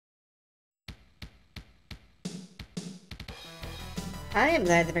I am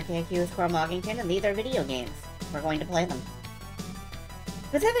Xanzibar KQ with Chrome Loggington, and these are video games. We're going to play them.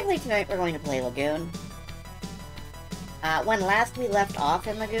 Specifically tonight, we're going to play Lagoon. When last we left off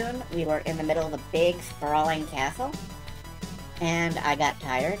in Lagoon, we were in the middle of a big, sprawling castle. And I got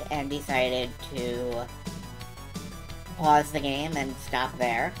tired and decided to pause the game and stop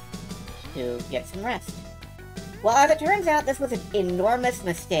there to get some rest. Well, as it turns out, this was an enormous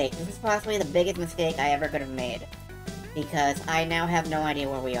mistake. This is possibly the biggest mistake I ever could have made, because I now have no idea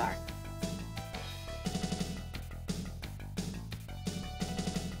where we are.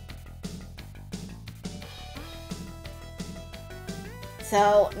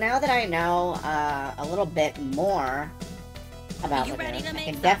 So, now that I know a little bit more about Lagoon, I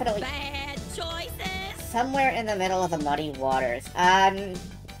can definitely... bad choices? Somewhere in the middle of the muddy waters.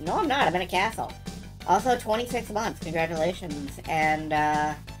 No I'm not, I'm in a castle. Also, 26 months, congratulations, and,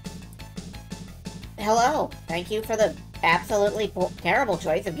 hello. Thank you for the absolutely terrible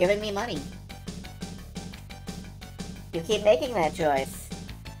choice of giving me money. You keep making that choice.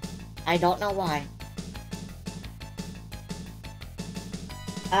 I don't know why.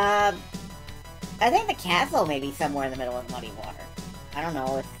 I think the castle may be somewhere in the middle of the muddy water. I don't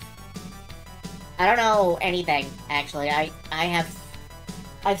know if... I don't know anything, actually.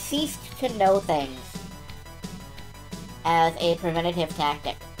 I've ceased to know things as a preventative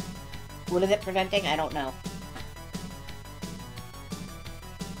tactic. What is it preventing? I don't know.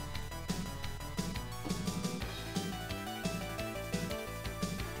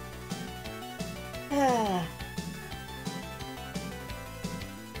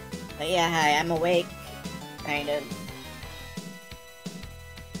 But yeah, hi, I'm awake. Kind of.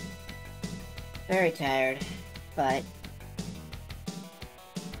 Very tired, but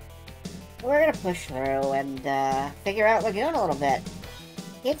we're gonna push through and figure out Lagoon a little bit.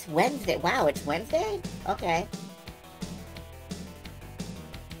 It's Wednesday. Wow, it's Wednesday? Okay.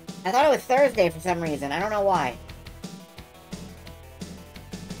 I thought it was Thursday for some reason. I don't know why.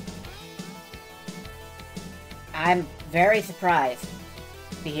 I'm very surprised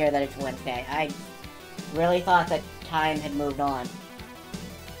to hear that it's Wednesday. I really thought that time had moved on.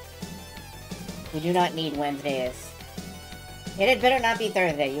 We do not need Wednesdays. It had better not be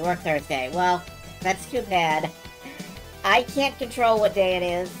Thursday. You work Thursday. Well, that's too bad. I can't control what day it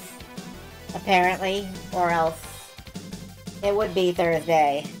is, apparently, or else it would be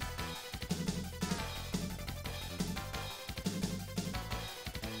Thursday.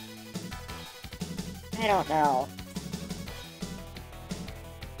 I don't know.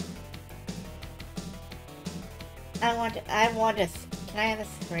 I want to, can I have a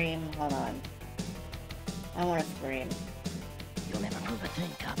scream? Hold on. I want to scream. You'll never prove a thing,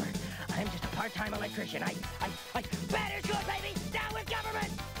 Copper. I'm just a part-time electrician. Bad is good, baby! Down with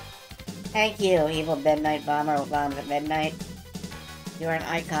government! Thank you, evil midnight bomber who bombs at midnight. You're an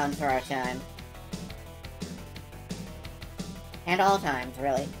icon for our time. And all times,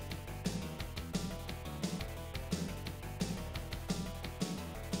 really.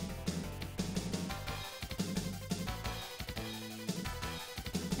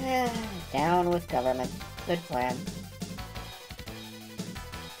 Down with government. Good plan.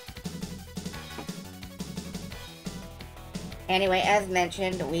 Anyway, as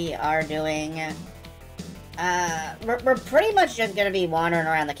mentioned, we are doing... we're pretty much just gonna be wandering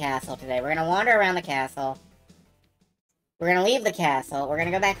around the castle today. We're gonna wander around the castle. We're gonna leave the castle. We're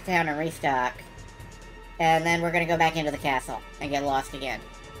gonna go back to town and restock. And then we're gonna go back into the castle and get lost again.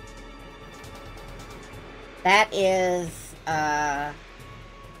 That is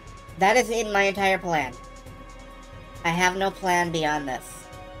in my entire plan. I have no plan beyond this.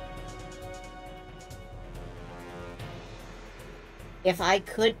 If I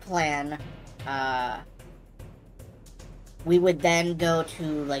could plan, we would then go to,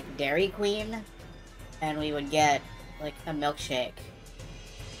 like, Dairy Queen, and we would get, like, a milkshake.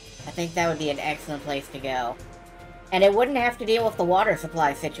 I think that would be an excellent place to go. And it wouldn't have to deal with the water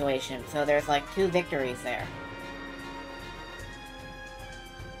supply situation, so there's, like, 2 victories there.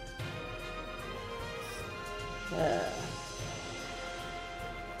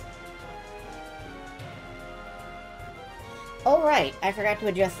 Oh right, I forgot to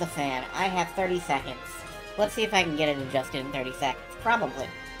adjust the fan. I have 30 seconds. Let's see if I can get it adjusted in 30 seconds. Probably.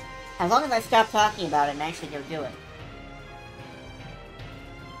 As long as I stop talking about it and actually go do it.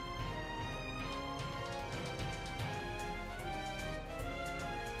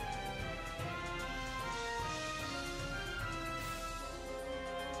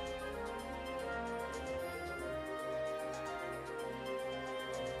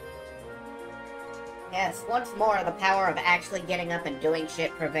 Yes, once more, the power of actually getting up and doing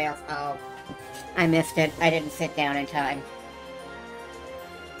shit prevails. Oh, I missed it. I didn't sit down in time.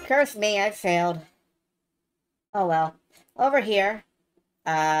 curse me, I failed. Oh well. Over here.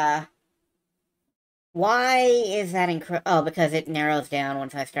 Why is that oh, because it narrows down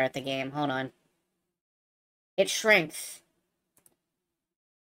once I start the game. Hold on. It shrinks.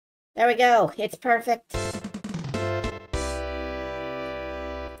 There we go. It's perfect.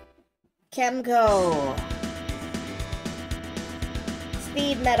 Chemco.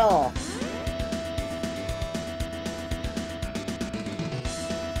 Speed metal.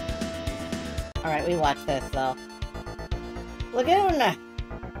 Alright, we watch this, though. Lagoon!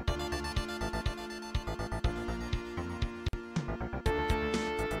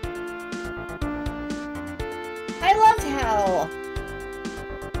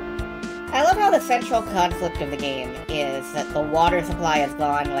 I love how the central conflict of the game is that the water supply has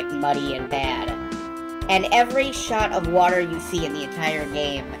gone, like, muddy and bad. And every shot of water you see in the entire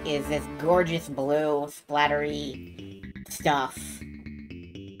game is this gorgeous blue, splattery stuff.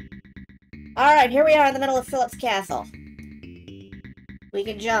 Alright, here we are in the middle of Philip's castle. We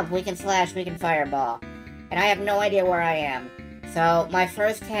can jump, we can slash, we can fireball. And I have no idea where I am. So, my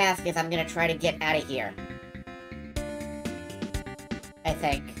first task is I'm gonna try to get out of here. I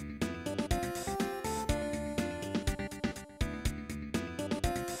think.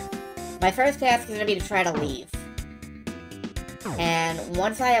 My first task is gonna be to try to leave. And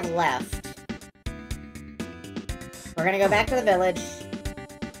once I have left, we're gonna go back to the village.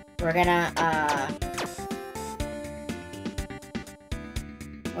 We're gonna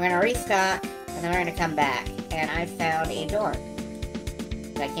restock, and then we're gonna come back. And I found a door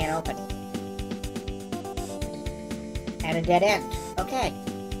that I can't open. And a dead end. Okay.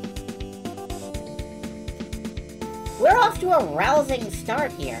 We're off to a rousing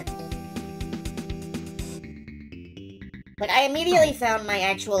start here. Like, I immediately found my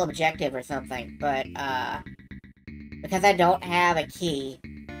actual objective or something, but, because I don't have a key,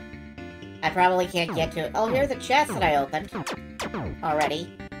 I probably can't get to it. Oh, here's a chest that I opened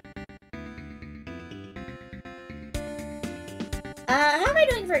already. How am I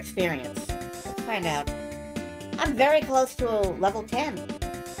doing for experience? Let's find out. I'm very close to a level 10.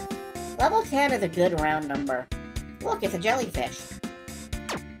 Level 10 is a good round number. Look, it's a jellyfish.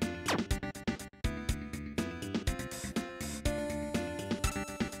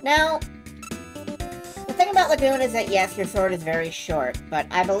 Now, the thing about Lagoon is that, yes, your sword is very short, but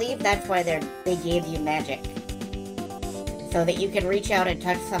I believe that's why they gave you magic. So that you can reach out and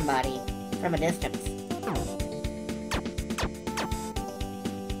touch somebody from a distance.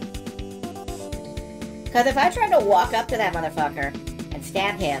 Because if I tried to walk up to that motherfucker and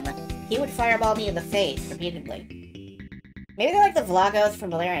stab him, he would fireball me in the face repeatedly. Maybe they're like the Vlogos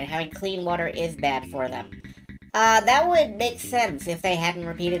from Valerian, having clean water is bad for them. That would make sense if they hadn't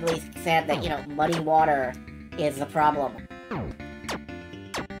repeatedly said that, you know, muddy water is the problem.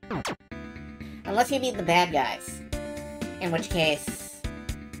 Unless you meet the bad guys. In which case,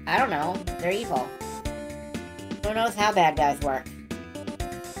 I don't know, they're evil. Who knows how bad guys work?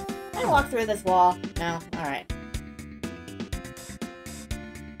 Can I walk through this wall? No? Alright.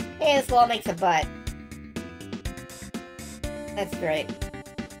 Hey, this wall makes a butt. That's great.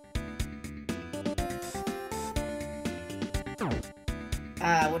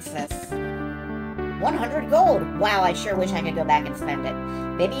 What's this? 100 gold! Wow, I sure wish I could go back and spend it.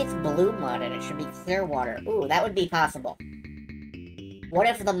 Maybe it's blue mud and it should be clear water. Ooh, that would be possible. What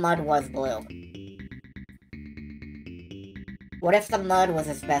if the mud was blue? What if the mud was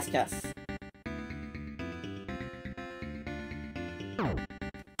asbestos?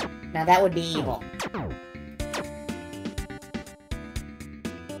 Now that would be evil.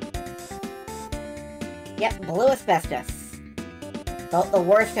 Yep, blue asbestos. The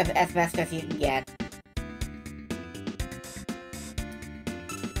worst of asbestos you can get.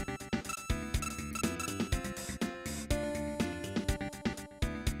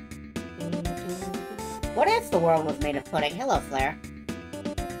 What if the world was made of pudding? Hello, Flare.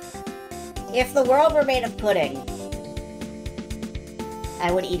 If the world were made of pudding,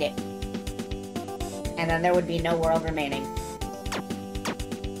 I would eat it. And then there would be no world remaining.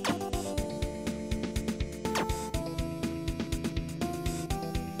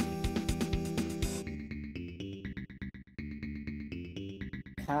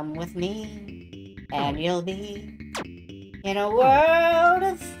 Come with me, and you'll be in a world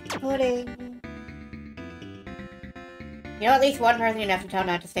of pudding. You know, at least one person you'd have to tell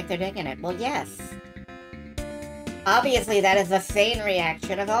not to stick their dick in it. Well, yes. Obviously, that is the sane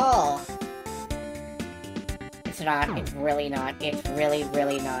reaction of all. It's not. It's really not. It's really,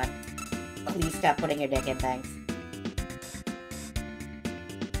 really not. Please stop putting your dick in things.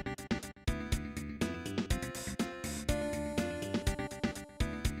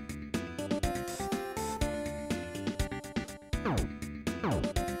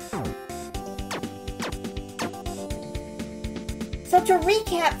 So to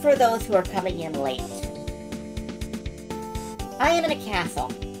recap for those who are coming in late, I am in a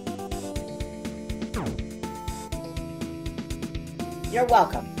castle. You're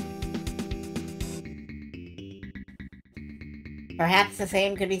welcome. Perhaps the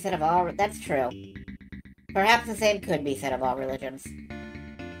same could be said of all... That's true. Perhaps the same could be said of all religions.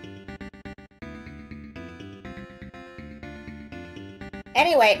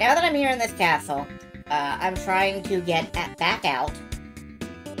 Anyway, now that I'm here in this castle, I'm trying to get back out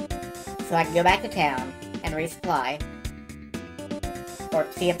so I can go back to town and resupply. Or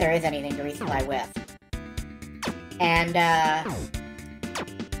see if there is anything to resupply with. And,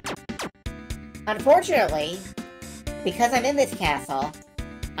 unfortunately, because I'm in this castle,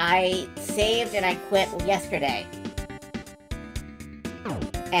 I saved and I quit yesterday.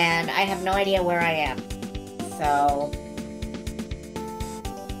 And I have no idea where I am. So...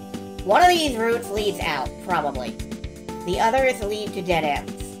 one of these routes leads out, probably. The others lead to dead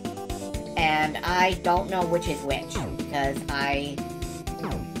ends. And I don't know which is which, because I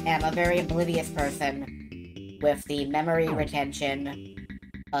am a very oblivious person with the memory retention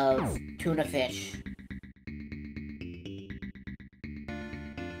of tuna fish.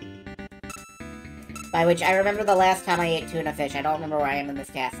 By which I remember the last time I ate tuna fish. I don't remember where I am in this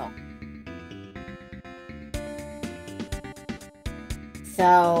castle.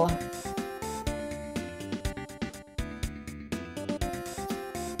 So...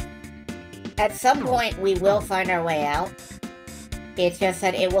 at some point, we will find our way out. It's just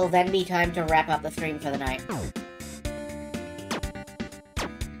that it will then be time to wrap up the stream for the night.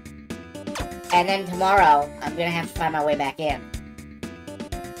 And then tomorrow, I'm gonna have to find my way back in.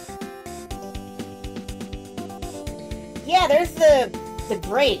 Yeah, there's the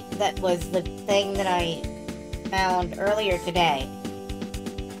grate that was the thing that I found earlier today.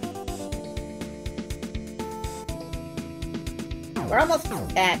 We're almost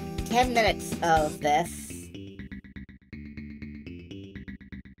at 10 minutes of this.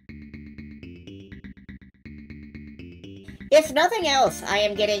 If nothing else, I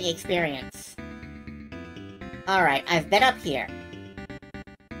am getting experience. Alright, I've been up here.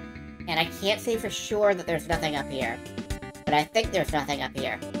 And I can't say for sure that there's nothing up here. But I think there's nothing up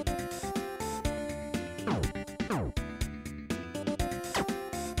here.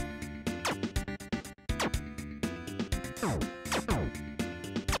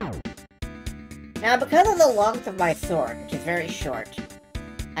 Now, because of the length of my sword, which is very short,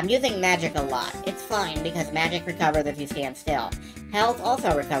 I'm using magic a lot. It's fine, because magic recovers if you stand still. Health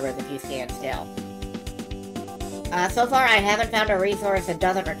also recovers if you stand still. So far, I haven't found a resource that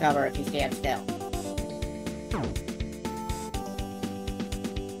doesn't recover if you stand still.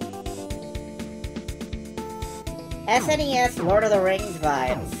 SNES Lord of the Rings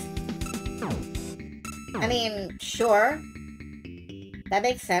vibes. I mean, sure. That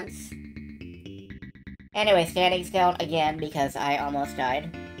makes sense. Anyway, standing still again because I almost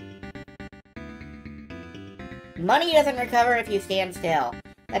died. Money doesn't recover if you stand still.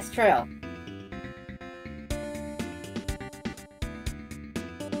 That's true.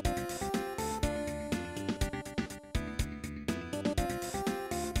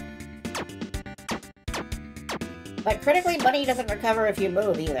 But critically, money doesn't recover if you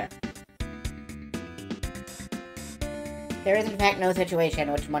move either. There is in fact no situation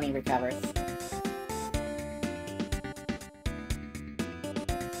in which money recovers.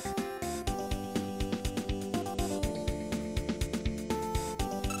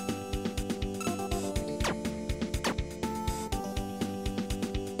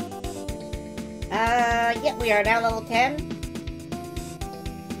 Yep, we are now level 10.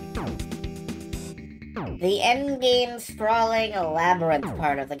 The endgame sprawling labyrinth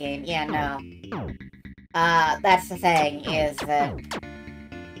part of the game. Yeah, no. That's the thing, is that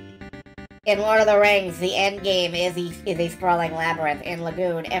in Lord of the Rings, the endgame is a sprawling labyrinth. In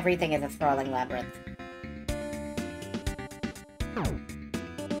Lagoon, everything is a sprawling labyrinth.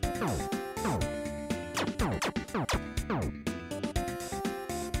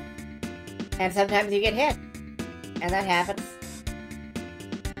 And sometimes you get hit. And that happens.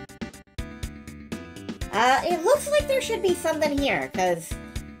 It looks like there should be something here, because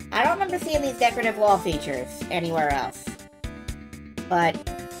I don't remember seeing these decorative wall features anywhere else. But...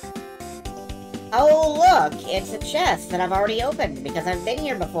 oh, look! It's a chest that I've already opened, because I've been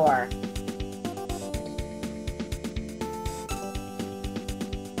here before.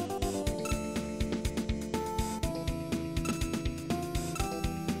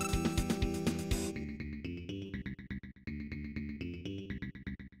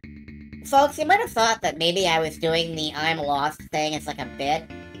 Folks, you might have thought that maybe I was doing the I'm lost thing as like a bit.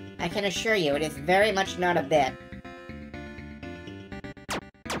 I can assure you, it is very much not a bit.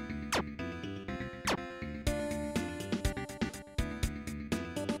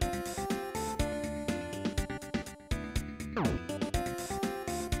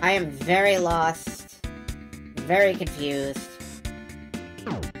 I am very lost, very confused.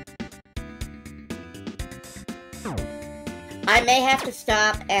 I may have to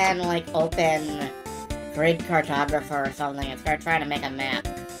stop and, like, open Grid Cartographer or something and start trying to make a map.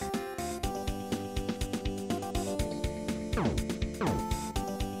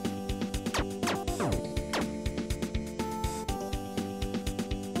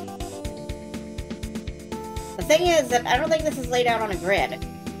 The thing is that I don't think this is laid out on a grid.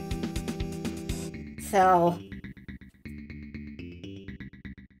 So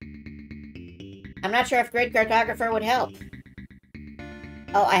I'm not sure if Grid Cartographer would help.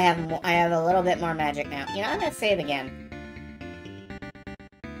 Oh, I have a little bit more magic now. You know, I'm gonna save again.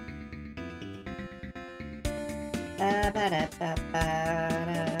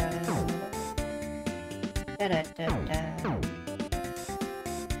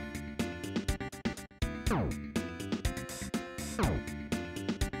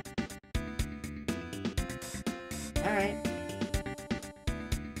 Alright.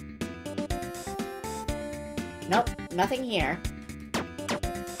 Nope, nothing here.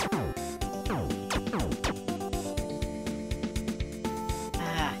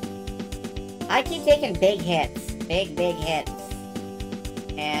 I keep taking big hits. Big hits.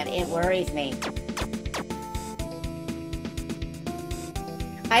 And it worries me.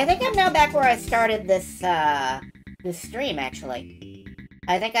 I think I'm now back where I started this, this stream, actually.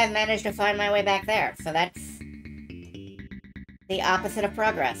 I think I've managed to find my way back there, so that's the opposite of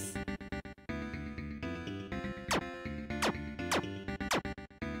progress.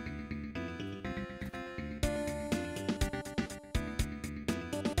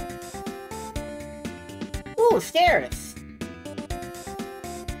 Ooh, stairs!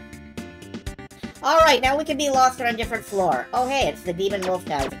 Alright, now we can be lost on a different floor. Oh hey, it's the demon wolf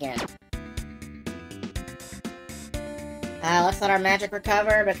guys again. Let's let our magic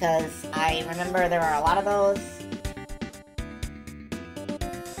recover, because I remember there are a lot of those.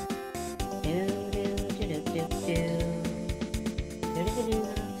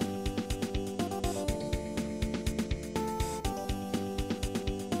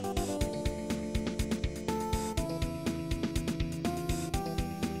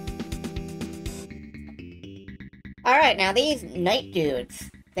 Alright, now these night dudes,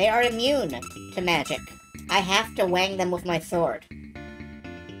 they are immune to magic. I have to wang them with my sword.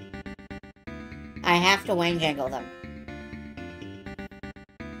 I have to wang jangle them.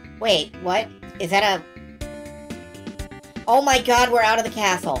 Wait, what? Is that a... Oh my god, we're out of the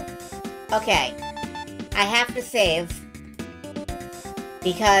castle. Okay. I have to save.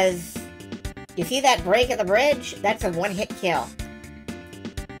 Because... You see that break at the bridge? That's a one-hit kill.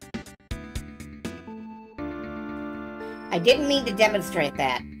 I didn't mean to demonstrate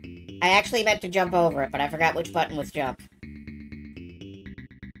that. I actually meant to jump over it, but I forgot which button was jump.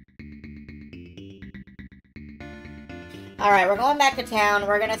 Alright, we're going back to town.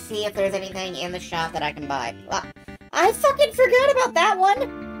 We're gonna see if there's anything in the shop that I can buy. I fucking forgot about that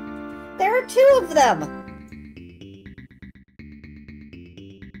one! There are two of them!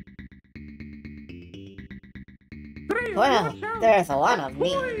 Well, there's a lot of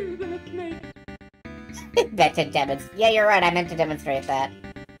me. Meant to demonstrate. Yeah, you're right, I meant to demonstrate that.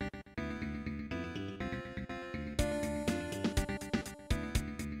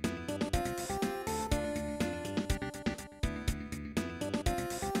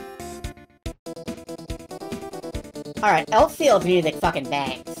 Alright, Elffield music fucking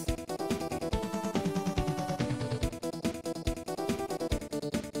bangs.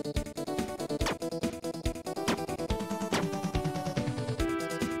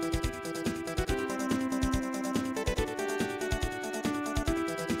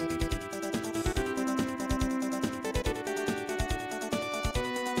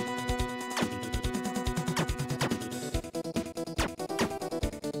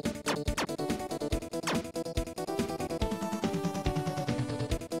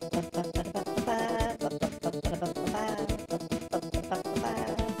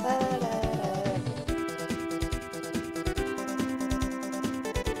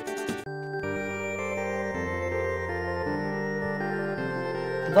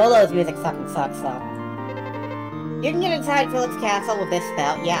 Volo's music fucking sucks, though. You can get inside Philip's castle with this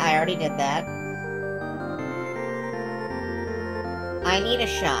spell. Yeah, I already did that. I need a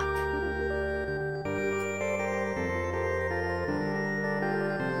shop.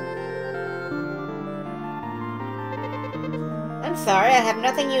 I'm sorry, I have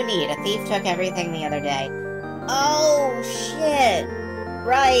nothing you need. A thief took everything the other day. Oh, shit.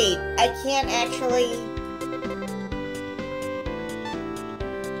 Right, I can't actually...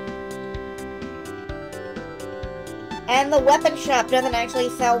 And the weapon shop doesn't actually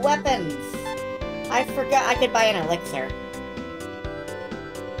sell weapons. I forgot I could buy an elixir.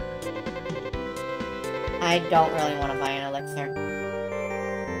 I don't really want to buy an elixir.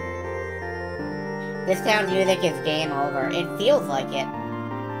 This town's music is game over. It feels like it.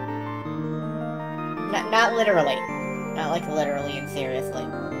 Not literally. Not like literally and seriously.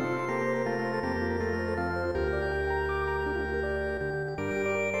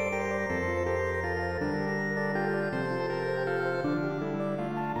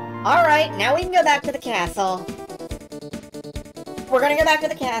 Alright, now we can go back to the castle. We're gonna go back to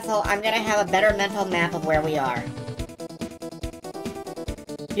the castle. I'm gonna have a better mental map of where we are.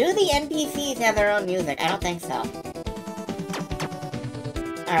 Do the NPCs have their own music? I don't think so.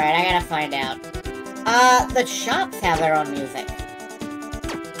 Alright, I gotta find out. The shops have their own music.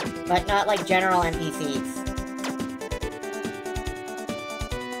 But not like general NPCs.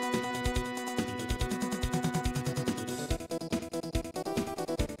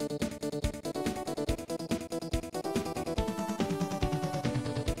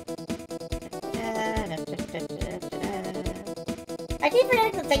 I keep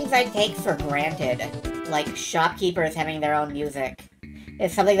forgetting the things I take for granted, like shopkeepers having their own music.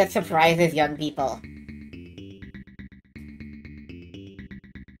 It's something that surprises young people.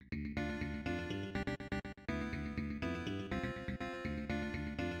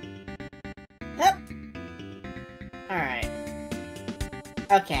 Hup. Alright.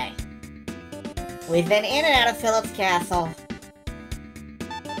 Okay. We've been in and out of Philip's castle.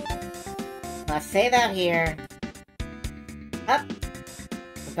 Let's save out here. Up.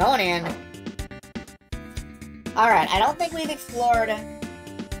 We're going in. Alright, I don't think we've explored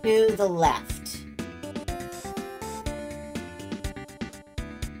to the left.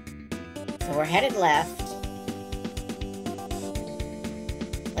 So we're headed left.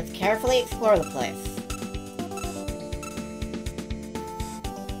 Let's carefully explore the place.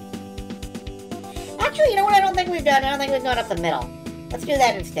 Actually, you know what I don't think we've done? I don't think we've gone up the middle. Let's do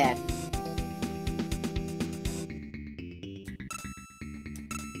that instead.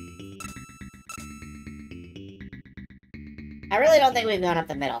 I really don't think we've gone up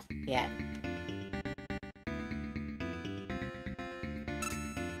the middle yet.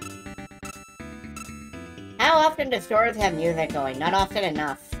 How often do stores have music going? Not often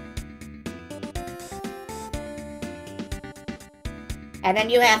enough. And then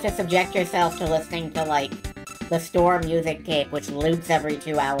you have to subject yourself to listening to, like, the store music tape, which loops every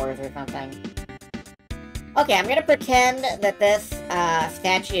 2 hours or something. Okay, I'm gonna pretend that this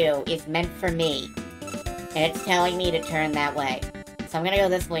statue is meant for me. And it's telling me to turn that way. So I'm gonna go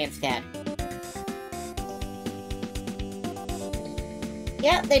this way instead.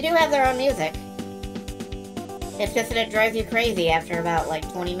 Yeah, they do have their own music. It's just that it drives you crazy after about, like,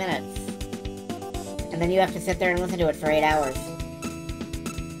 20 minutes. And then you have to sit there and listen to it for 8 hours.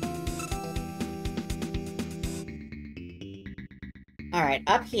 Alright,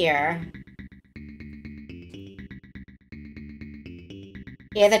 up here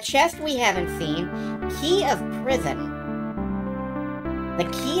is a chest we haven't seen. Key of Prison. The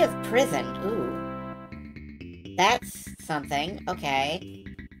Key of Prison. Ooh. That's something. Okay.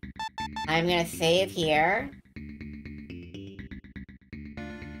 I'm gonna save here.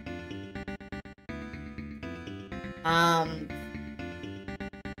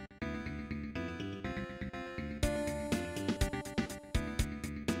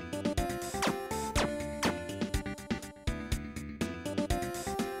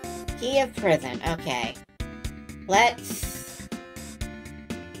 Key of Prison, okay. Let's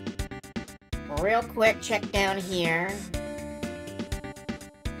real quick check down here.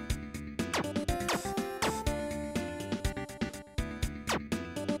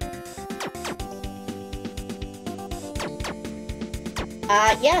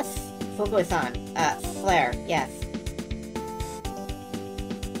 Yes, Fuku-san. Flare, yes.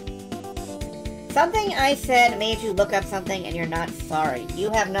 Something I said made you look up something and you're not sorry.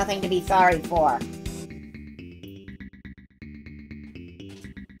 You have nothing to be sorry for.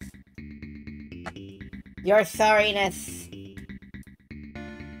 Your sorriness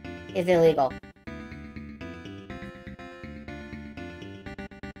is illegal.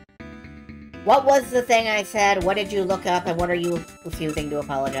 What was the thing I said? What did you look up? And what are you refusing to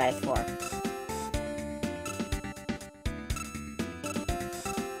apologize for?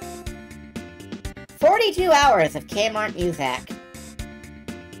 "42 hours of Kmart music."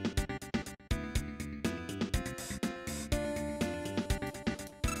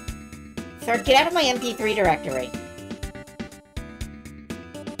 Sir, get out of my MP3 directory.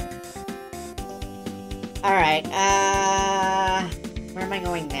 Alright, where am I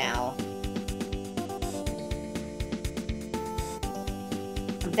going now?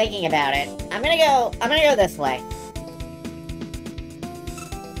 thinking about it. I'm gonna go this way.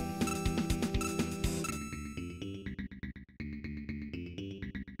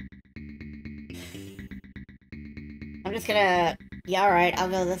 I'm just gonna... Yeah, alright, I'll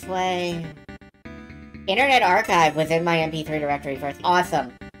go this way. Internet Archive was in my MP3 directory first.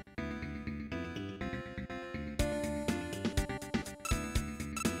 Awesome.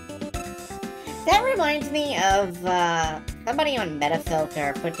 That reminds me of, somebody on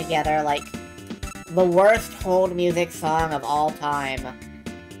Metafilter put together, like, the worst hold music song of all time,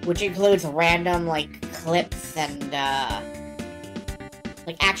 which includes random, like, clips and,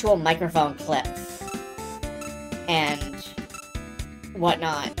 like, actual microphone clips and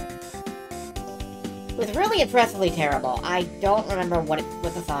whatnot. It was really impressively terrible. I don't remember what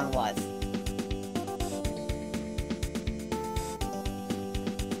the song was.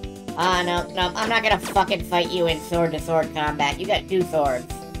 No, I'm not gonna fucking fight you in sword-to-sword combat. You got 2 swords.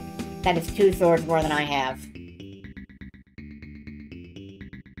 That is 2 swords more than I have.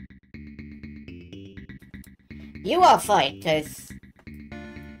 You all fight, cause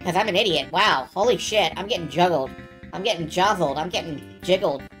I'm an idiot. Wow, holy shit, I'm getting juggled. I'm getting jostled. I'm getting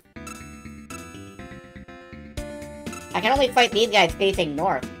jiggled. I can only fight these guys facing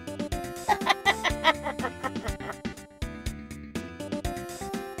north.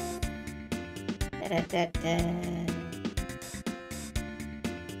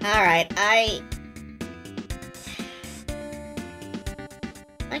 Alright, Am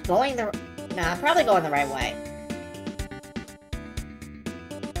I going the... No, I'm probably going the right way.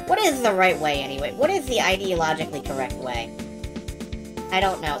 What is the right way, anyway? What is the ideologically correct way? I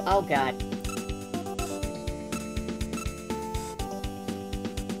don't know. Oh, God.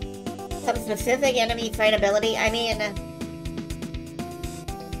 Some specific enemy fightability? I mean...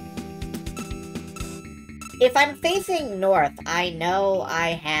 If I'm facing north, I know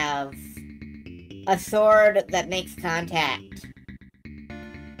I have a sword that makes contact.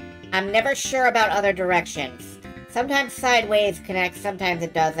 I'm never sure about other directions. Sometimes sideways connects, sometimes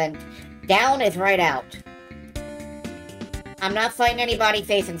it doesn't. Down is right out. I'm not fighting anybody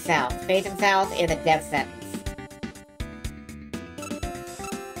facing south. Facing south is a death sentence.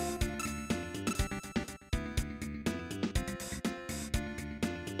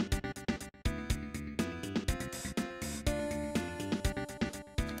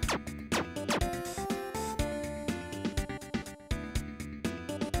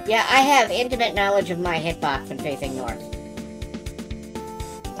 Yeah, I have intimate knowledge of my hitbox when facing north.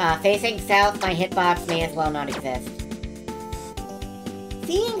 Facing south, my hitbox may as well not exist.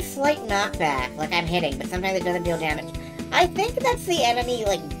 Seeing slight knockback, like I'm hitting, but sometimes it doesn't deal damage. I think that's the enemy,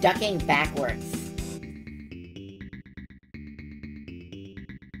 like, ducking backwards.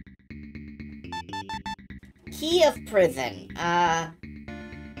 Key of prison.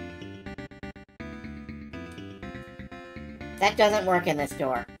 That doesn't work in this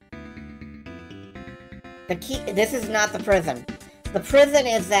door. The key... This is not the prison. The prison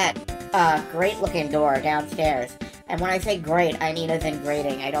is that, great-looking door downstairs. And when I say great, I mean as in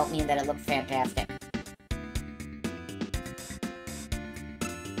grating. I don't mean that it looks fantastic.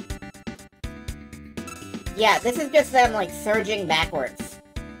 Yeah, this is just them, like, surging backwards.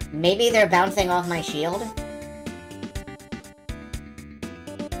 Maybe they're bouncing off my shield?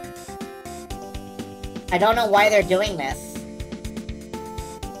 I don't know why they're doing this.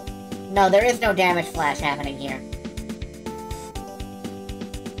 No, there is no damage flash happening here.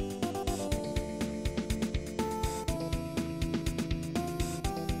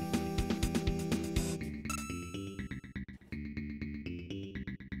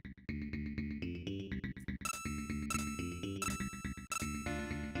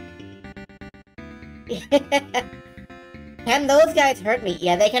 Can those guys hurt me?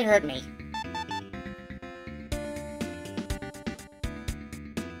 Yeah, they can hurt me.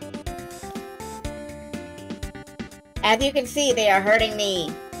 As you can see, they are hurting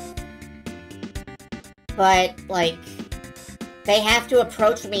me. But, like, they have to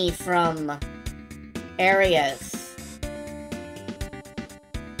approach me from areas.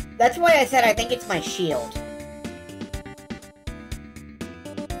 That's why I said I think it's my shield.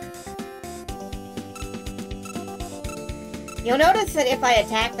 You'll notice that if I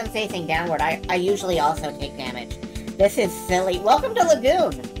attack them facing downward, I usually also take damage. This is silly. Welcome to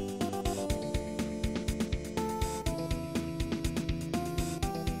Lagoon!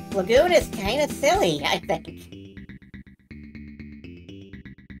 Lagoon is kind of silly, I think.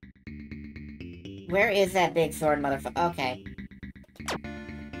 Where is that big sword, motherfucker? Okay.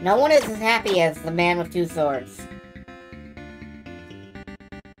 No one is as happy as the man with 2 swords.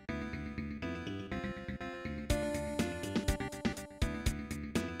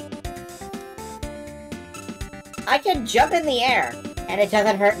 I can jump in the air, and it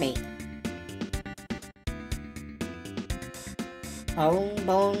doesn't hurt me. Boom,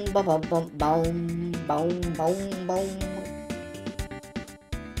 boom, boom, boom, boom, boom, boom, boom, boom.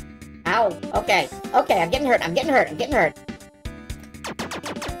 Ow, okay, okay, I'm getting hurt, I'm getting hurt, I'm getting hurt.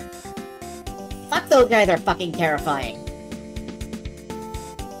 Fuck, those guys are fucking terrifying.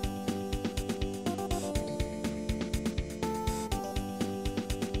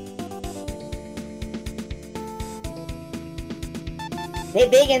 They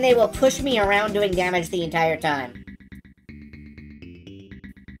big and they will push me around doing damage the entire time.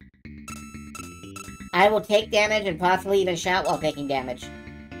 I will take damage and possibly even shout while taking damage.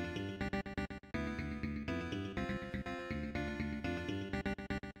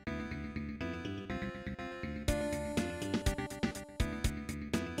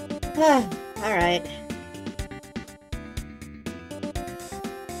 Alright.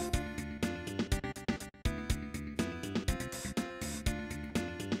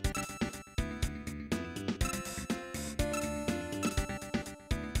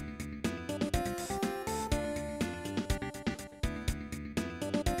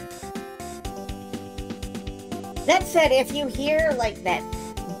 That said, if you hear, like, that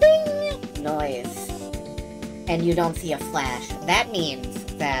ding noise, and you don't see a flash, that means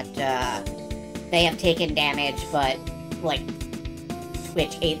that, they have taken damage, but, like,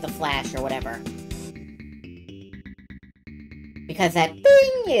 Twitch ate the flash or whatever. Because that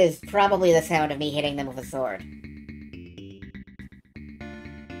ding is probably the sound of me hitting them with a sword.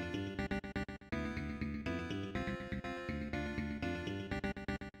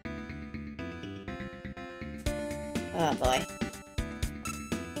 Oh boy.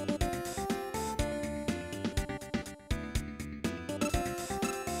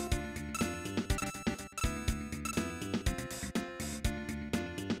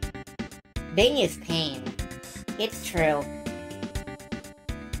 Bing is pain. It's true.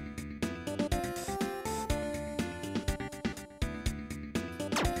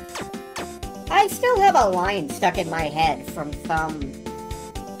 I still have a line stuck in my head from some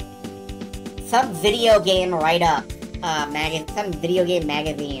video game write-up, some video game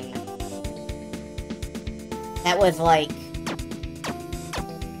magazine. That was, like,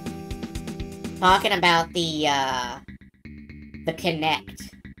 talking about the Kinect.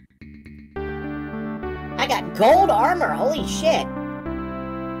 I got gold armor, holy shit!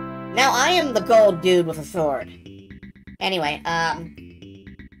 Now I am the gold dude with a sword. Anyway,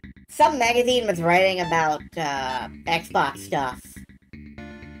 some magazine was writing about, Xbox stuff.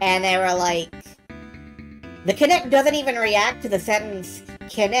 And they were like, the Kinect doesn't even react to the sentence,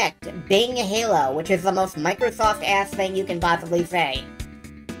 Kinect, Bing Halo, which is the most Microsoft-ass thing you can possibly say.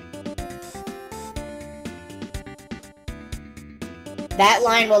 That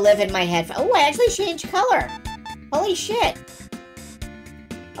line will live in my head. Oh, I actually changed color. Holy shit.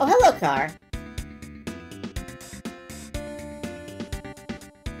 Oh, hello, car.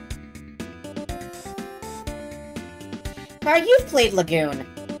 Car, you've played Lagoon.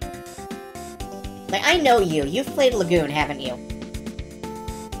 Like, I know you. You've played Lagoon, haven't you?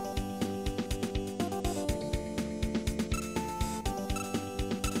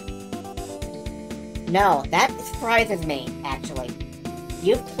 No, that surprises me, actually.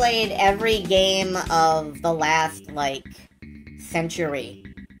 You've played every game of the last, like, century.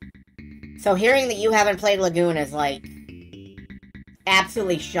 So hearing that you haven't played Lagoon is, like,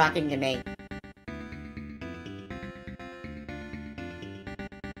 absolutely shocking to me.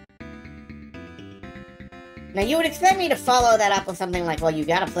 Now, you would expect me to follow that up with something like, well, you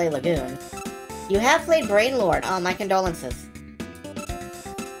gotta play Lagoon. You have played Brainlord. Oh, my condolences.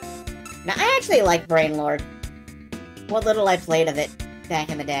 Now, I actually like Brainlord. What little I played of it back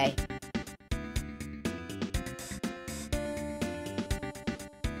in the day.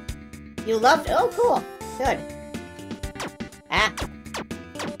 You loved... Oh, cool. Good. Ah.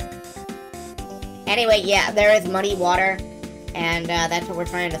 Anyway, yeah, there is muddy water, and that's what we're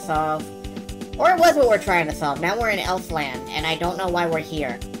trying to solve. Or it was what we're trying to solve. Now we're in Elfland, and I don't know why we're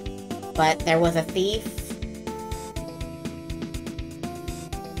here. But there was a thief.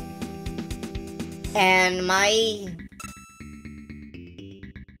 And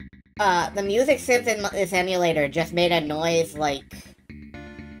the music synth in this emulator just made a noise like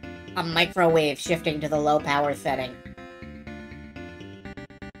a microwave shifting to the low power setting.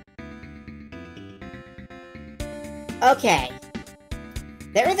 Okay.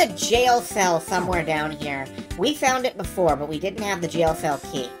 There is a jail cell somewhere down here. We found it before, but we didn't have the jail cell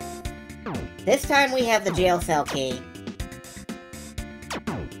key. This time we have the jail cell key.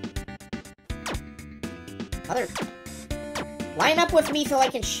 Line up with me so I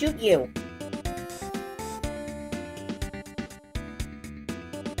can shoot you.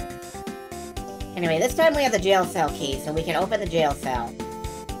 Anyway, this time we have the jail cell key, so we can open the jail cell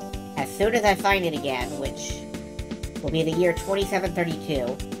as soon as I find it again, which will be the year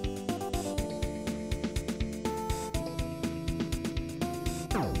 2732.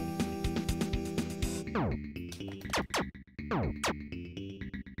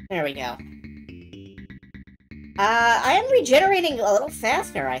 There we go. I am regenerating a little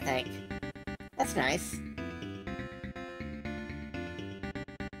faster, I think. That's nice.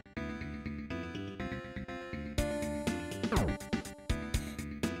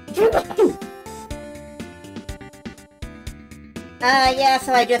 Yeah,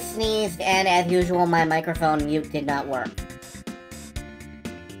 so I just sneezed, and as usual, my microphone mute did not work.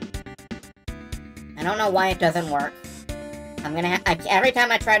 I don't know why it doesn't work. I'm gonna every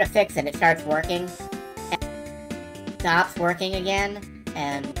time I try to fix it, it starts working. It stops working again,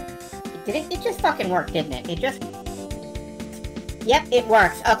 and it just fucking worked, didn't it? It just... Yep, it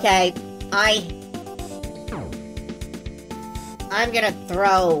works. Okay, I'm gonna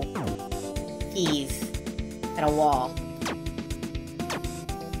throw keys at a wall.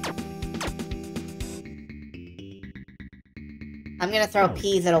 I'm gonna throw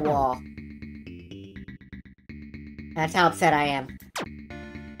peas at a wall. That's how upset I am.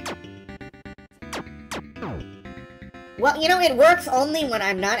 Well, you know, it works only when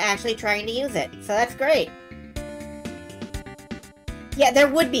I'm not actually trying to use it, so that's great. Yeah, there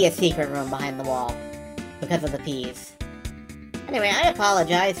would be a secret room behind the wall, because of the peas. Anyway, I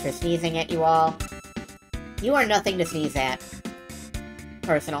apologize for sneezing at you all. You are nothing to sneeze at,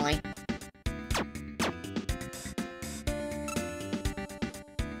 personally.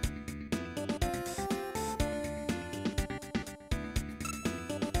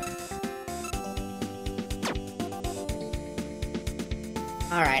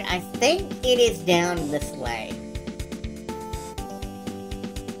 Alright, I think it is down this way.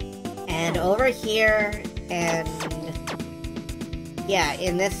 And over here, and... yeah,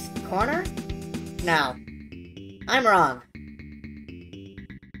 in this corner? No. I'm wrong.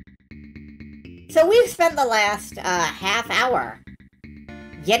 So we've spent the last, half hour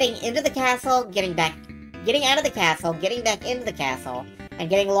getting into the castle, getting out of the castle, getting back into the castle, and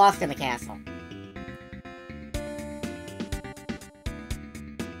getting lost in the castle.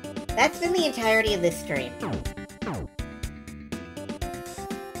 That's been the entirety of this stream.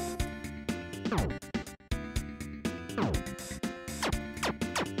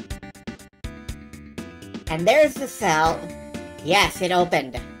 And there's the cell. Yes, it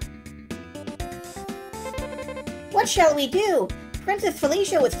opened. What shall we do? Princess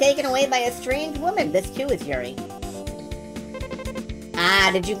Felicia was taken away by a strange woman. This too is Yuri.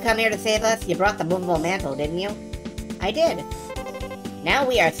 Ah, did you come here to save us? You brought the movable mantle, didn't you? I did. Now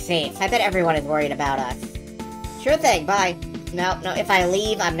we are safe. I bet everyone is worried about us. Sure thing, bye. No, if I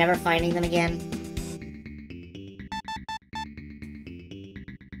leave, I'm never finding them again.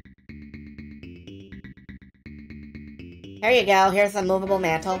 There you go, here's the movable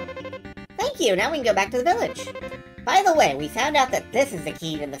mantle. Thank you, now we can go back to the village. By the way, we found out that this is the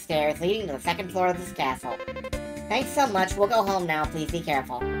key to the stairs leading to the second floor of this castle. Thanks so much, we'll go home now, please be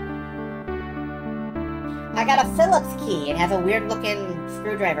careful. I got a Phillips key. It has a weird-looking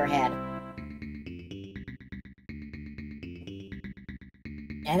screwdriver head.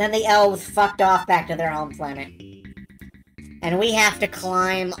 And then the elves fucked off back to their home planet. And we have to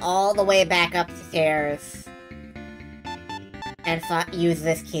climb all the way back up the stairs and use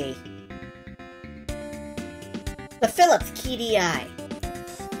this key. The Phillips Key DI.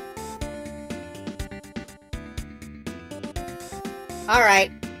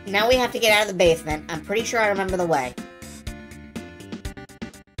 Alright. Now we have to get out of the basement. I'm pretty sure I remember the way.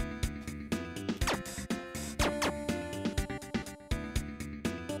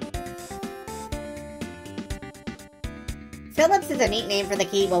 Phillips is a neat name for the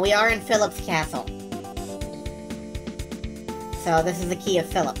key. Well, we are in Phillips Castle. So this is the key of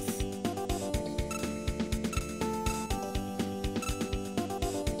Phillips.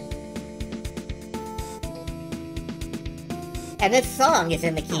 And this song is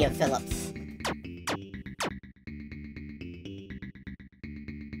in the key of Phillips.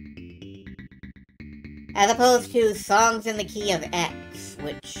 As opposed to songs in the key of X,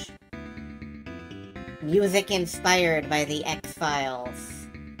 which... music inspired by the X-Files.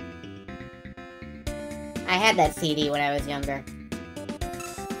 I had that CD when I was younger.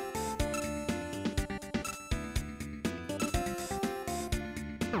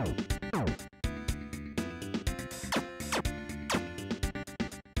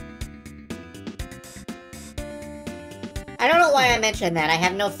 I don't know why I mentioned that. I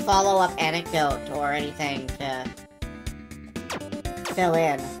have no follow-up anecdote or anything to fill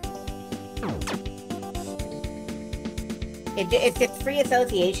in. It's just free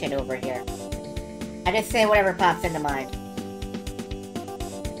association over here. I just say whatever pops into mind.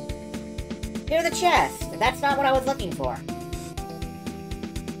 Here's a chest. That's not what I was looking for.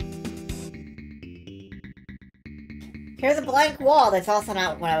 Here's a blank wall. That's also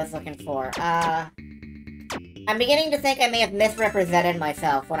not what I was looking for. I'm beginning to think I may have misrepresented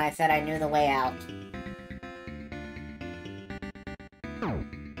myself when I said I knew the way out.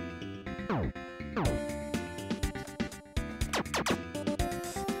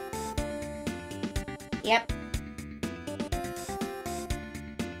 Yep.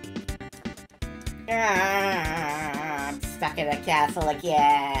 I'm stuck in a castle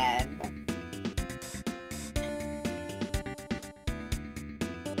again.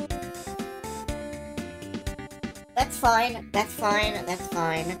 That's fine. That's fine. That's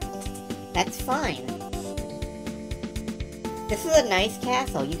fine. That's fine. This is a nice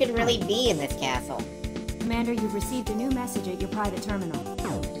castle. You can really be in this castle. Commander, you've received a new message at your private terminal.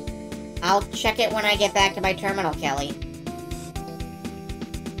 I'll check it when I get back to my terminal, Kelly.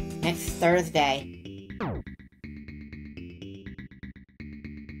 Next Thursday.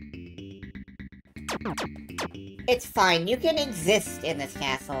 It's fine. You can exist in this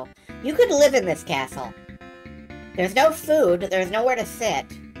castle. You could live in this castle. There's no food. There's nowhere to sit.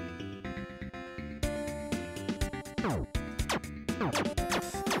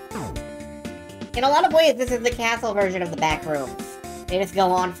 In a lot of ways, this is the castle version of the back rooms. They just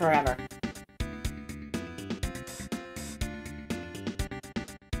go on forever.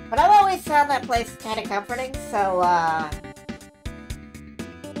 But I've always found that place kind of comforting, so,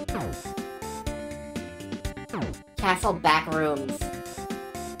 castle back rooms.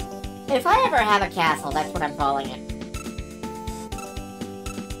 If I ever have a castle, that's what I'm calling it.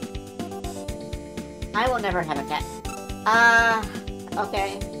 I will never have a cat.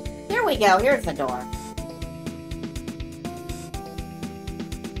 Okay. Here we go. Here's the door.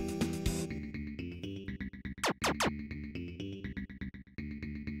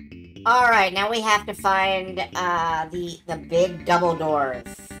 Alright, now we have to find, the big double doors.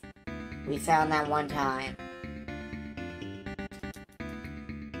 We found that one time.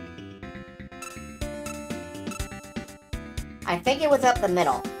 I think it was up the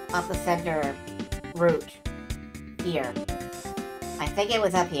middle, up the center route. Here. I think it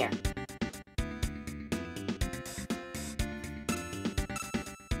was up here.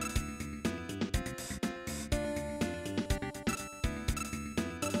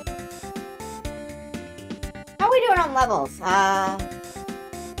 How are we doing on levels?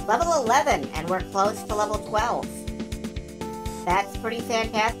 Level 11, and we're close to level 12. That's pretty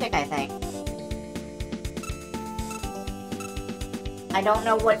fantastic, I think. I don't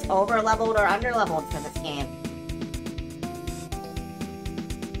know what's over-leveled or under-leveled for this game.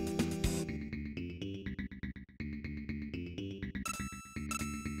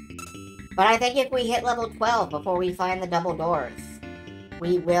 But I think if we hit level 12 before we find the double doors,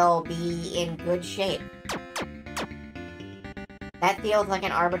 we will be in good shape. That feels like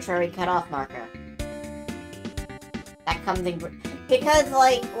an arbitrary cutoff marker. That comes in... Because,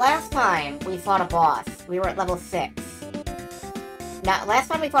 like, last time we fought a boss, we were at level 6. Now, last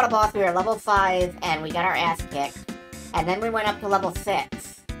time we fought a boss, we were at level 5, and we got our ass kicked. And then we went up to level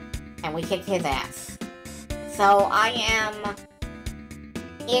 6, and we kicked his ass. So I am,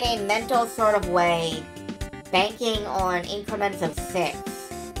 in a mental sort of way, banking on increments of 6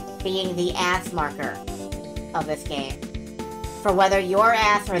 being the ass marker of this game. For whether your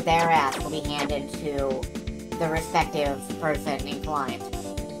ass or their ass will be handed to the respective person inclined.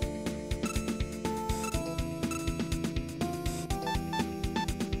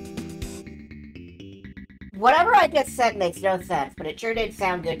 Whatever I just said makes no sense, but it sure did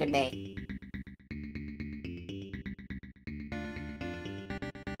sound good to me.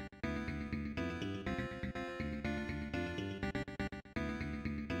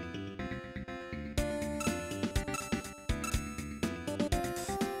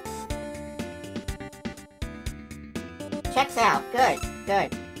 Checks out. Good,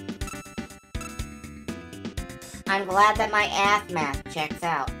 good. I'm glad that my ass math checks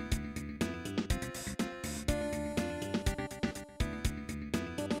out.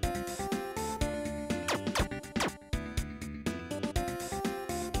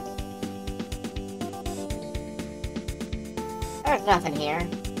 There's nothing here.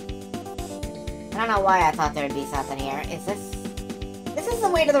 I don't know why I thought there'd be something here. Is this... This is the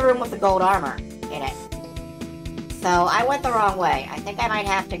way to the room with the gold armor in it. So, I went the wrong way. I think I might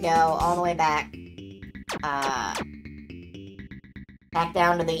have to go all the way back. Back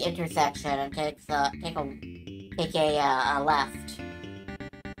down to the intersection and take a left.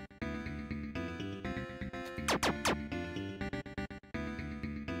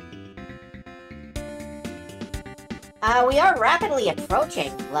 We are rapidly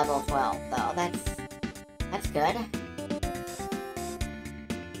approaching level 12, though. That's good.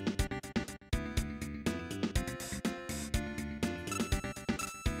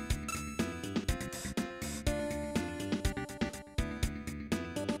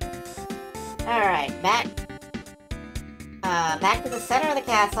 Alright, back to the center of the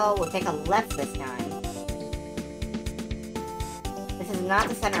castle. We'll take a left this time. This is not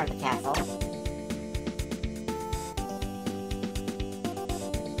the center of the castle.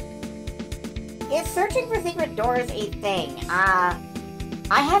 Is searching for secret doors a thing? I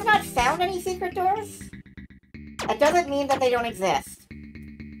have not found any secret doors. That doesn't mean that they don't exist.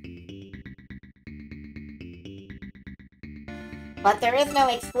 But there is no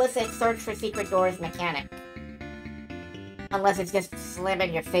explicit search for secret doors mechanic. Unless it's just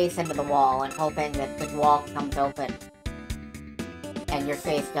slamming your face into the wall and hoping that the wall comes open. And your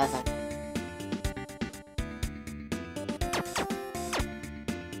face doesn't.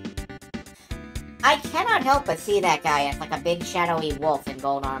 I cannot help but see that guy as like a big shadowy wolf in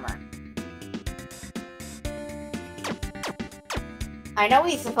gold armor. I know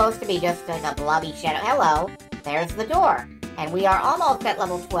he's supposed to be just like a blobby shadow. Hello, there's the door. And we are almost at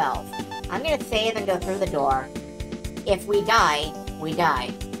level 12. I'm gonna save and go through the door. If we die, we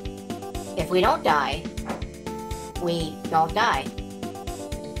die. If we don't die, we don't die.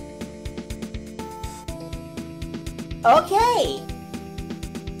 Okay!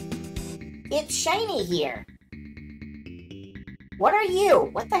 It's shiny here. What are you?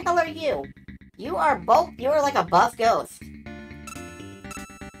 What the hell are you? You are like a buff ghost.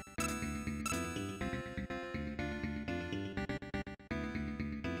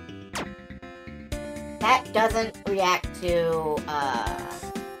 That doesn't react to,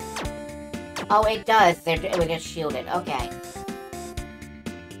 Oh, it does. We get shielded. Okay.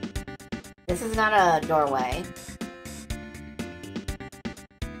 This is not a doorway.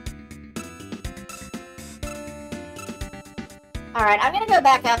 Alright, I'm gonna go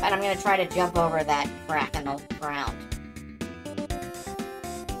back up and I'm gonna try to jump over that crack in the ground.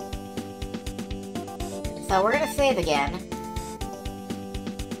 So we're gonna save again.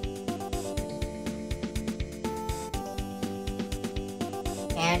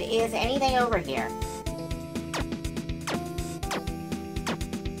 And is anything over here?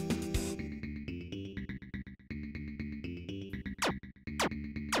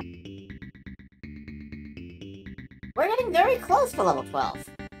 We're getting very close to level 12.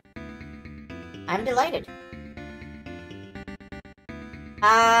 I'm delighted.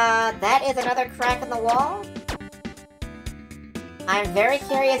 That is another crack in the wall. I'm very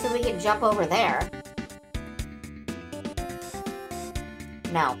curious if we can jump over there.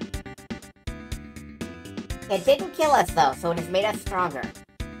 No. It didn't kill us, though, so it has made us stronger.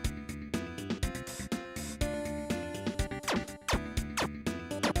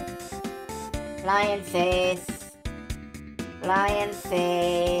 Lion face. Lion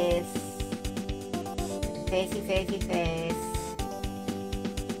face. Facey, facey face.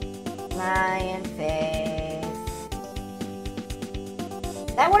 Lion face.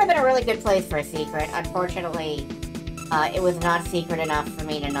 That would have been a really good place for a secret. Unfortunately, it was not secret enough for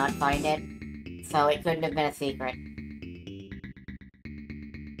me to not find it. So it couldn't have been a secret.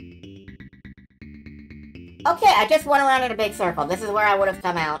 Okay, I just went around in a big circle. This is where I would have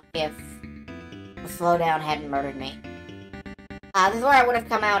come out if the slowdown hadn't murdered me. This is where I would have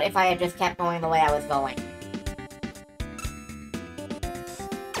come out if I had just kept going the way I was going.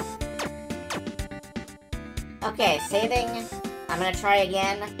 Okay, saving. I'm gonna try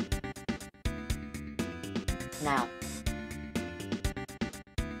again. No.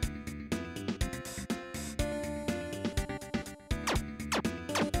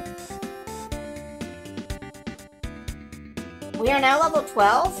 We are now level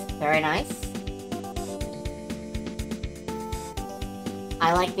 12. Very nice.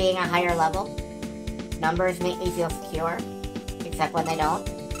 I like being a higher level. Numbers make me feel secure. Except when they don't.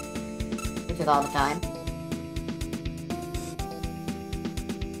 Which is all the time.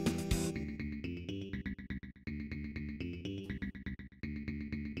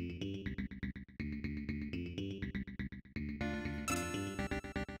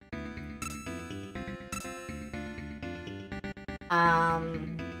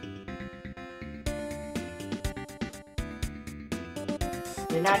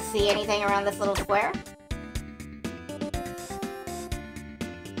 Do not see anything around this little square.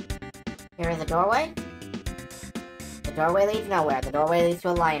 Here is a doorway. The doorway leads nowhere. The doorway leads to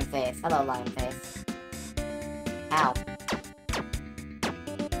a lion face. Hello, lion face. Ow.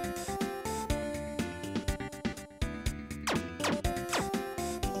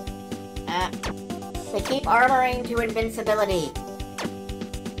 They keep armoring to invincibility.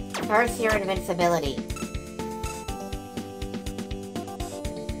 Curse your invincibility.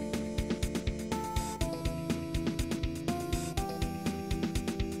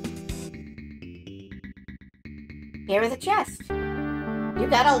 Here is a chest. You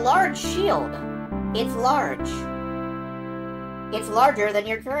got a large shield. It's large. It's larger than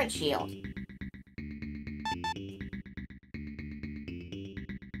your current shield.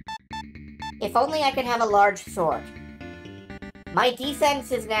 If only I could have a large sword. My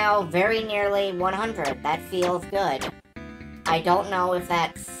defense is now very nearly 100. That feels good. I don't know if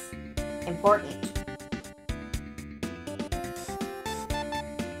that's important.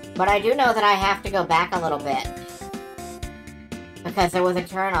 But I do know that I have to go back a little bit. Because there was a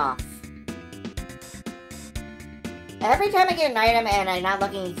turn-off. Every time I get an item and I'm not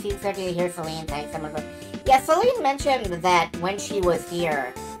looking, you keep starting to hear Celine thank someone for... Yeah, Celine mentioned that when she was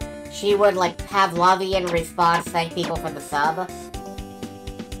here, she would, like, Pavlovian response thank people for the sub.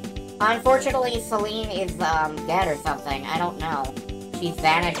 Unfortunately, Celine is, dead or something. I don't know. She's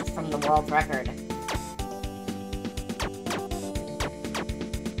vanished from the world record.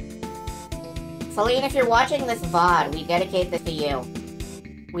 Celine, if you're watching this VOD, we dedicate this to you.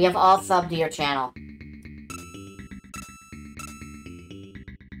 We have all subbed to your channel.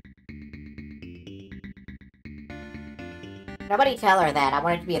 Nobody tell her that. I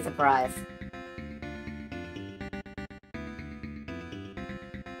want it to be a surprise.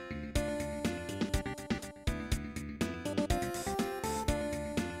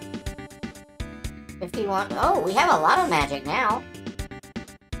 Oh, we have a lot of magic now.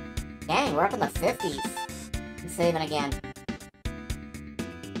 Dang, we're up in the 50s. I'm saving again.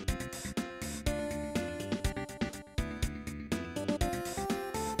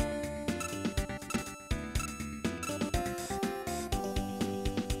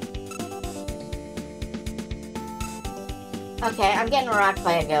 Okay, I'm getting rocked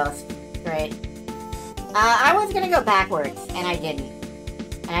by a ghost. Great. I was gonna go backwards, and I didn't.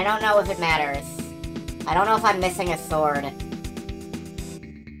 And I don't know if it matters. I don't know if I'm missing a sword.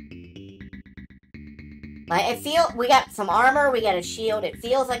 Like, we got some armor, we got a shield. It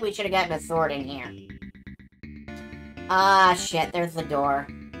feels like we should have gotten a sword in here. Ah, shit, there's the door.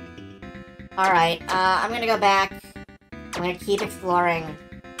 Alright, I'm gonna go back. I'm gonna keep exploring.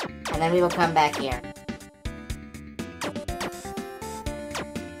 And then we will come back here.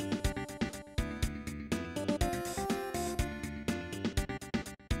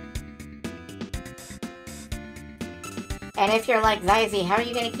 And if you're like, Zyzy, how are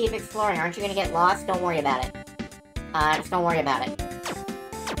you going to keep exploring? Aren't you going to get lost? Don't worry about it. Just don't worry about it.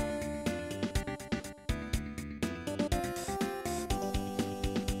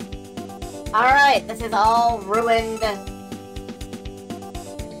 Alright, this is all ruined.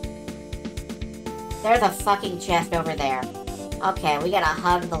 There's a fucking chest over there. Okay, we gotta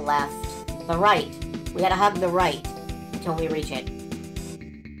hug the left. The right. We gotta hug the right until we reach it.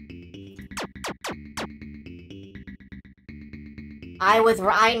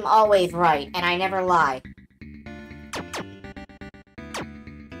 I'm always right, and I never lie.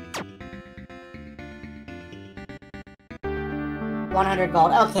 $100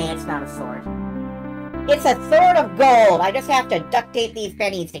 gold. Okay, it's not a sword. It's a sword of gold! I just have to duct tape these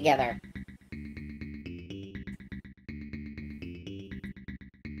pennies together.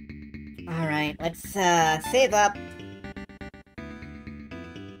 Alright, let's, save up.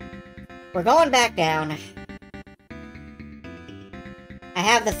 We're going back down. I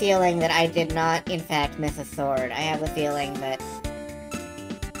have the feeling that I did not, in fact, miss a sword. I have the feeling that...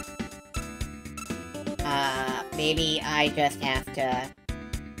 maybe I just have to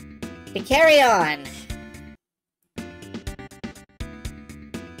carry on.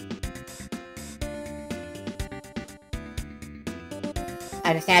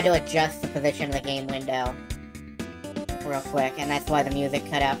 I just had to adjust the position of the game window real quick, and that's why the music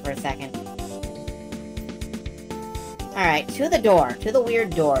cut out for a second. Alright, to the door. To the weird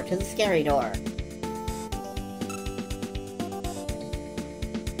door. To the scary door.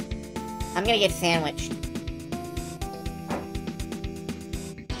 I'm gonna get sandwiched.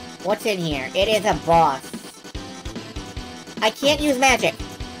 What's in here? It is a boss. I can't use magic.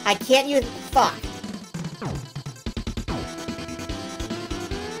 I can't use... Fuck.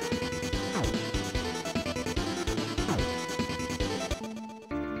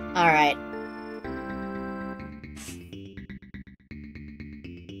 Alright.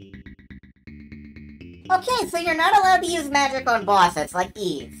 Okay, so you're not allowed to use magic on bosses, like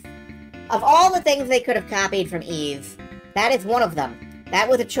Eeeves. Of all the things they could have copied from Eeeves, that is one of them. That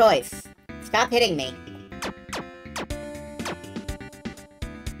was a choice. Stop hitting me.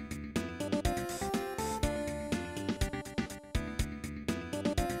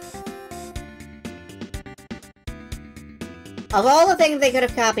 Of all the things they could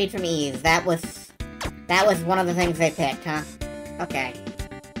have copied from Eeeves, that was one of the things they picked, huh? Okay.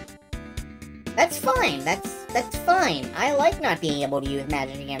 That's fine. That's fine. I like not being able to use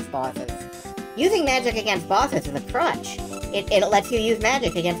magic against bosses. Using magic against bosses is a crutch. It lets you use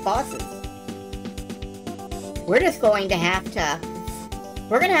magic against bosses. We're just going to have to...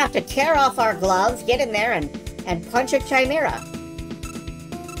 We're gonna have to tear off our gloves, get in there, and punch a chimera.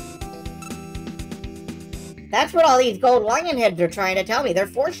 That's what all these gold lion heads are trying to tell me. They're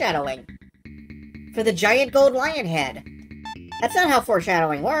foreshadowing. For the giant gold lion head. That's not how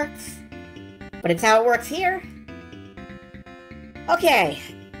foreshadowing works. But it's how it works here. Okay.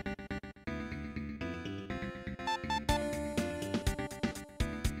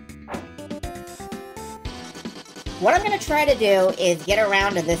 What I'm gonna try to do is get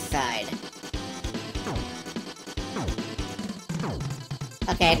around to this side.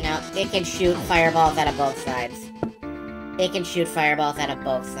 Okay, no, it can shoot fireballs out of both sides. It can shoot fireballs out of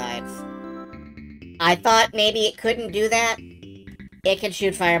both sides. I thought maybe it couldn't do that. It can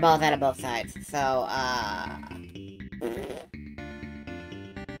shoot fireballs out of both sides. So,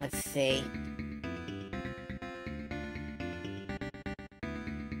 let's see.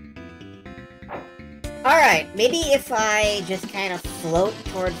 Alright, maybe if I just kind of float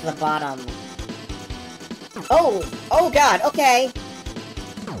towards the bottom. Oh! Oh god, okay!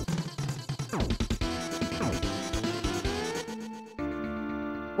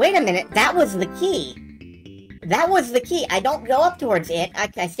 Wait a minute, that was the key! That was the key! I don't go up towards it,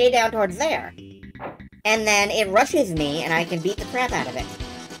 I stay down towards there. And then it rushes me, and I can beat the crap out of it.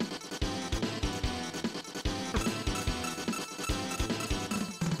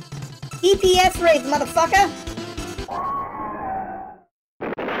 DPS raise, motherfucker!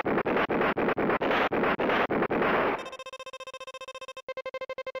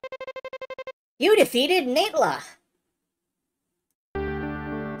 You defeated Natla!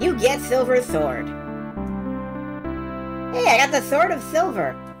 You get Silver Sword. Hey, I got the Sword of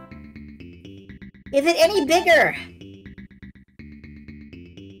Silver. Is it any bigger?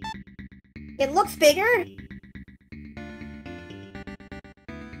 It looks bigger?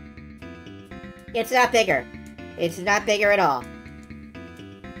 It's not bigger. It's not bigger at all.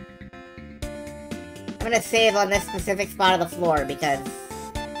 I'm gonna save on this specific spot of the floor because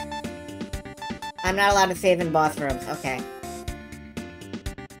I'm not allowed to save in boss rooms. Okay.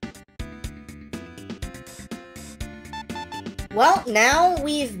 Well, now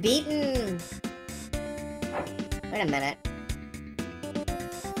we've beaten... Wait a minute.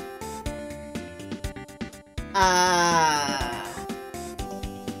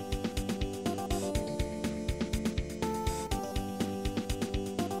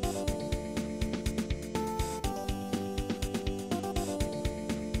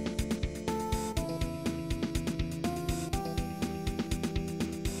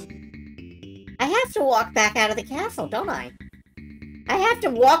 I have to walk back out of the castle, don't I? I have to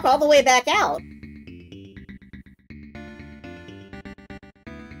walk all the way back out.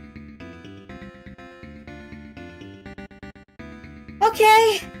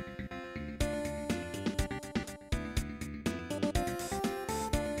 Okay.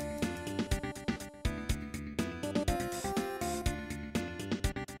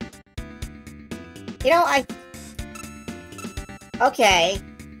 You know, Okay.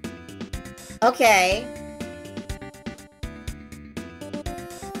 Okay.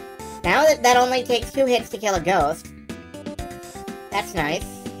 Now that only takes 2 hits to kill a ghost. That's nice.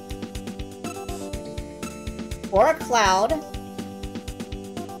 Or a cloud.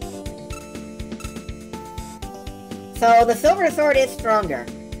 So the Silver Sword is stronger.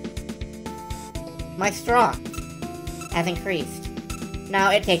 My strong has increased. No,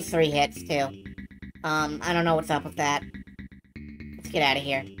 it takes 3 hits too. I don't know what's up with that. Let's get out of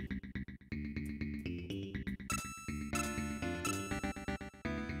here.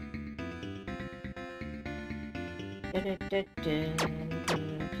 I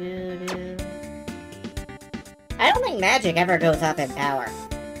don't think magic ever goes up in power.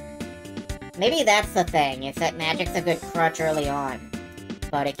 Maybe that's the thing, is that magic's a good crutch early on,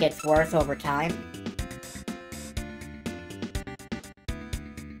 but it gets worse over time.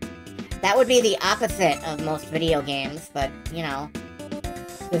 That would be the opposite of most video games, but, you know,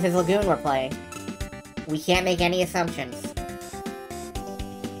 this is Lagoon we're playing. We can't make any assumptions.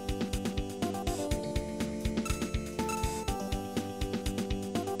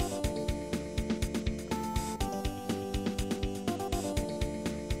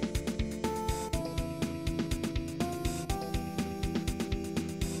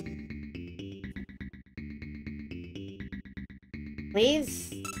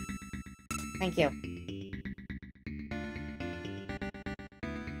 Please? Thank you.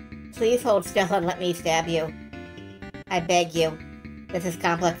 Please hold still and let me stab you. I beg you. This is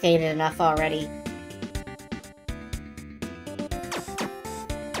complicated enough already.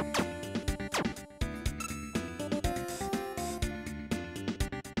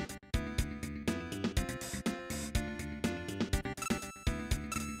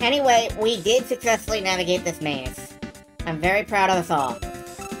 Anyway, we did successfully navigate this maze. I'm very proud of us all.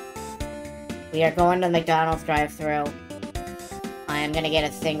 We are going to the McDonald's drive-thru. I am gonna get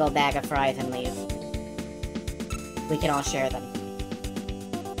a single bag of fries and leave. We can all share them.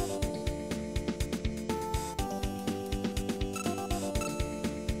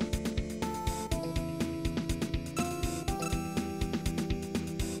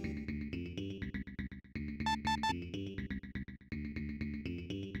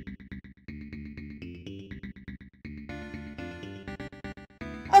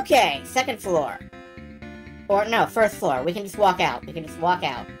 Okay, second floor. Or, no, first floor. We can just walk out. We can just walk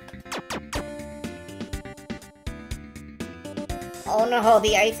out. Oh no,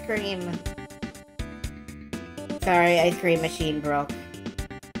 the ice cream. Sorry, ice cream machine broke.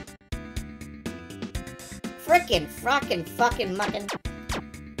 Frickin' fucking muckin'.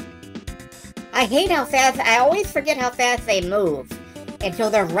 I hate how fast, I always forget how fast they move. Until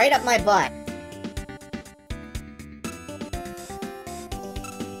they're right up my butt.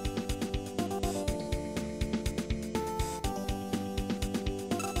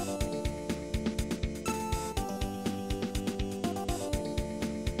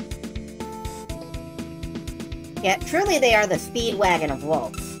 Yeah, truly they are the speed wagon of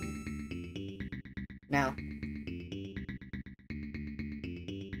wolves. No.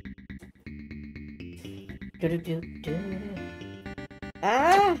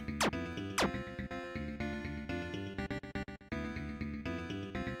 Ah!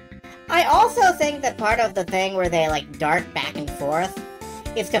 I also think that part of the thing where they, like, dart back and forth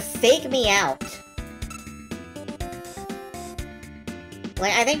is to fake me out.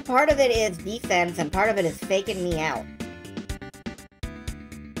 Like, I think part of it is defense, and part of it is faking me out.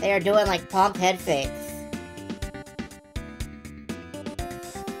 They are doing, like, pump head fakes.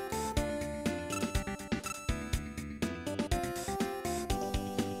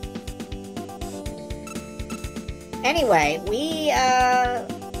 Anyway, we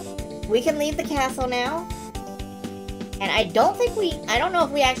can leave the castle now. And I don't know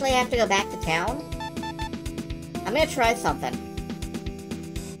if we actually have to go back to town. I'm gonna try something.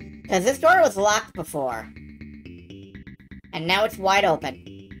 Because this door was locked before. And now it's wide open.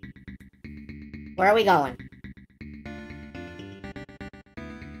 Where are we going?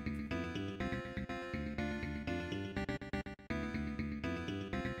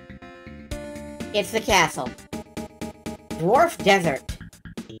 It's the castle. Dwarf Desert.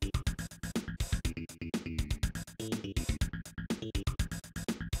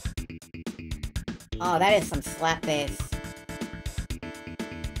 Oh, that is some slap bass.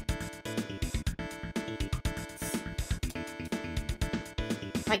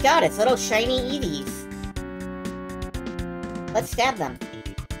 My god, it's little shiny Eeeves. Let's stab them.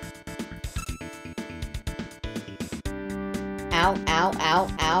 Ow, ow, ow,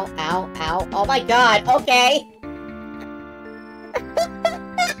 ow, ow, ow. Oh my god, okay!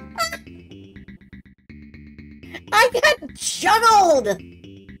 I got juggled!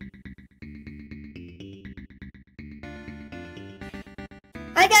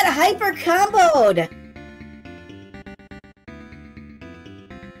 I got hyper comboed!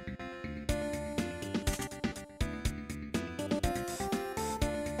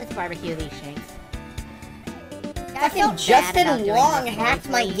 Let's barbecue these shanks. Fucking Justin Wong hacked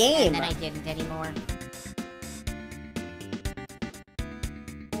my game! And then I didn't anymore.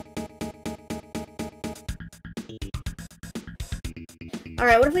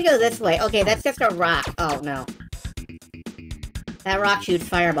 Alright, what if we go this way? Okay, that's just a rock. Oh, no. That rock shoots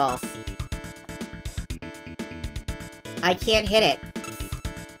fireballs. I can't hit it.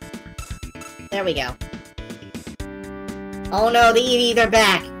 There we go. Oh no, the Eevees are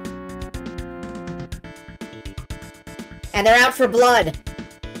back! And they're out for blood!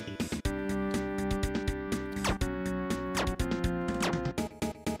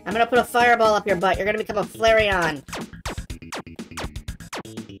 I'm gonna put a fireball up your butt. You're gonna become a Flareon.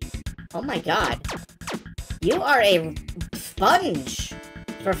 Oh my god. You are a sponge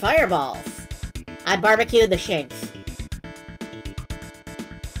for fireballs. I barbecued the shanks.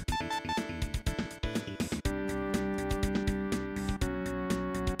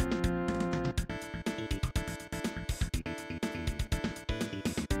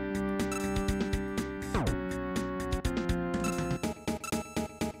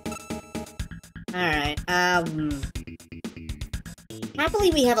 Alright,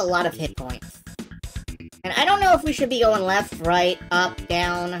 Happily, we have a lot of hit points. And I don't know if we should be going left, right, up,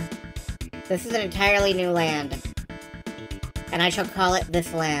 down. This is an entirely new land. And I shall call it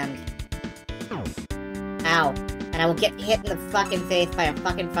this land. Ow. And I will get hit in the fucking face by a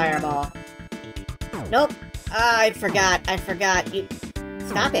fucking fireball. Nope. I forgot. You...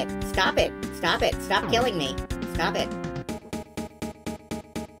 Stop it. Stop it. Stop it. Stop killing me. Stop it.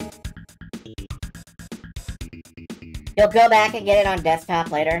 You'll go back and get it on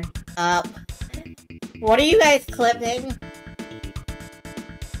desktop later. What are you guys clipping?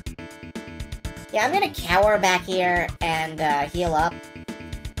 Yeah, I'm gonna cower back here and, heal up.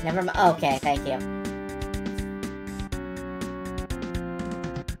 Never mind. Okay, thank you.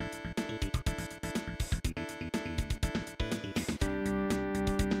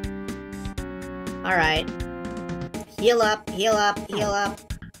 Alright. Heal up, heal up, heal up.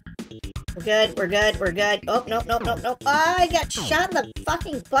 We're good, we're good, we're good. Oh, nope, nope, nope, nope. Oh, I got shot in the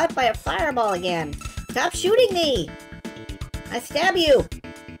fucking butt by a fireball again. Stop shooting me! I stab you!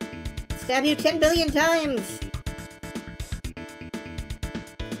 Stab you 10 billion times!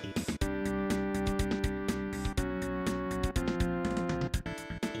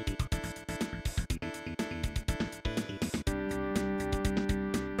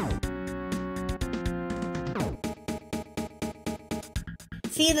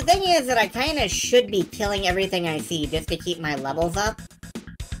 See, the thing is that I kinda should be killing everything I see just to keep my levels up.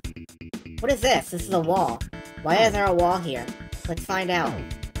 What is this? This is a wall. Why is there a wall here? Let's find out.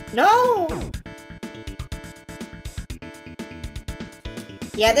 No!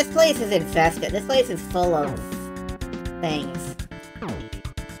 Yeah, this place is infested. This place is full of things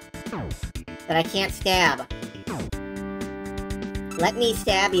that I can't stab. Let me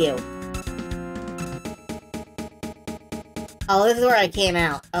stab you. Oh, this is where I came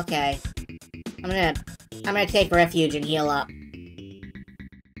out. Okay. I'm gonna take refuge and heal up.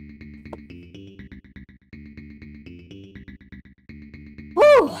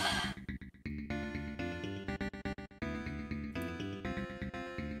 Whew!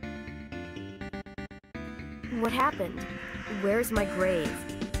 What happened? Where's my grave?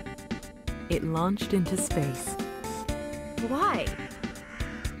 It launched into space Why?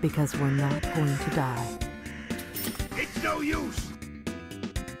 because we're not going to die. It's no use!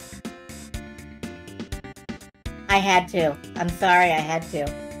 I had to. I'm sorry, I had to.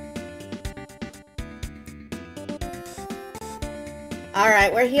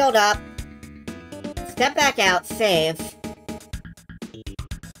 Alright, we're healed up. Step back out, save.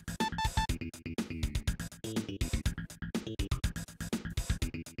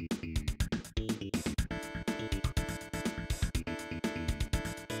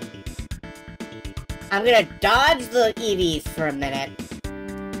 I'm gonna dodge the Eeeves for a minute.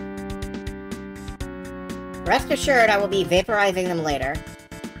 Rest assured, I will be vaporizing them later.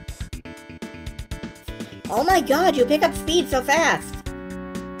 Oh my god, you pick up speed so fast!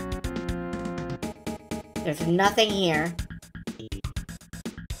 There's nothing here.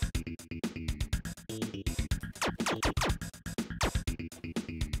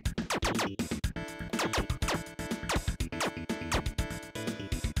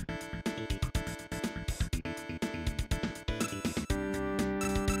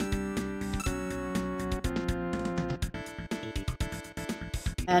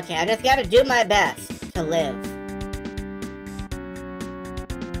 Okay, I just gotta do my best to live.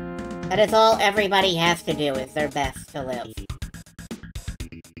 That is all everybody has to do, is their best to live.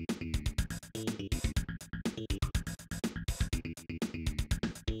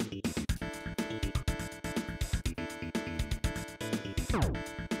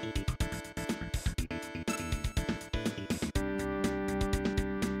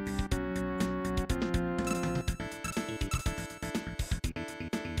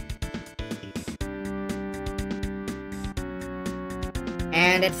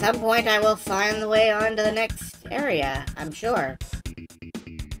 And at some point I will find the way on to the next area, I'm sure.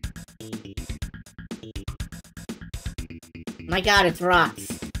 My god, it's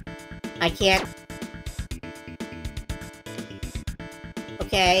rocks. I can't...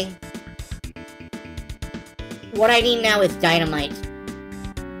 Okay. What I need now is dynamite.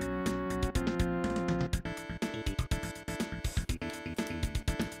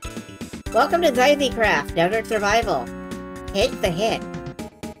 Welcome to Zyzzycraft, Desert Survival. Take the hit.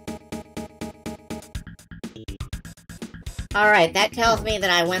 Alright, that tells me that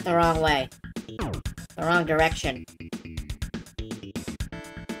I went the wrong way. The wrong direction.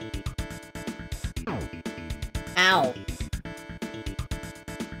 Ow.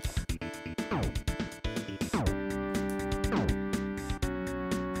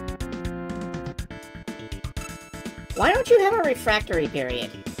 Why don't you have a refractory period?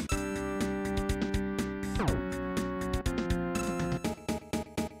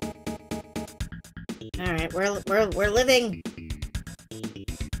 Alright, we're living.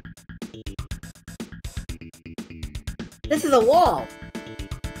 This is a wall!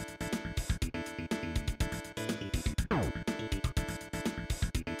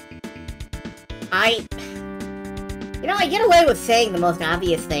 You know, I get away with saying the most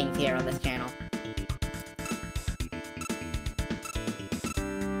obvious things here on this channel.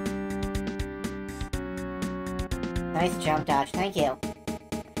 Nice jump dodge, thank you.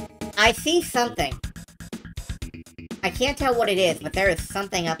 I see something. I can't tell what it is, but there is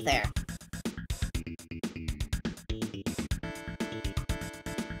something up there.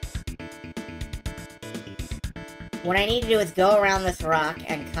 What I need to do is go around this rock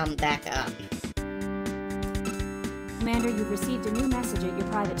and come back up. Commander, you've received a new message at your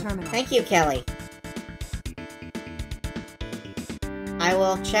private terminal. Thank you, Kelly. I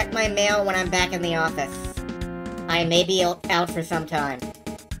will check my mail when I'm back in the office. I may be out for some time.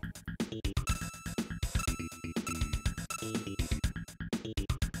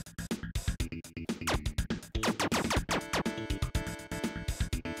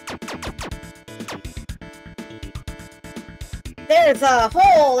 There's a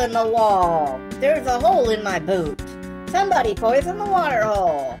hole in the wall! There's a hole in my boot! Somebody poison the water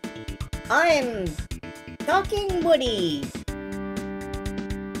hole! I'm... talking Woody!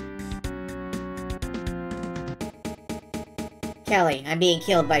 Kelly, I'm being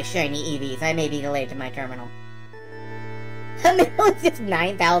killed by shiny Eeeves. I may be delayed to my terminal. I mean, it's just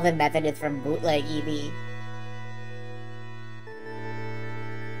 9,000 messages from bootleg Eevee.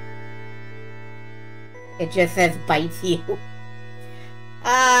 It just says, bites you.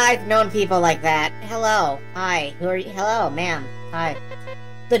 I've known people like that. Hello. Hi. Who are you? Hello, ma'am. Hi.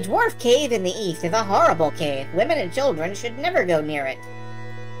 The Dwarf Cave in the east is a horrible cave. Women and children should never go near it.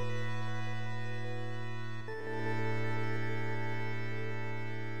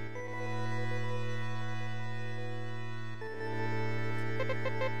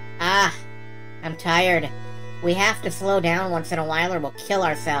 I'm tired. We have to slow down once in a while or we'll kill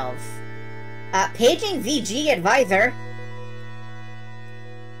ourselves. Paging VG advisor.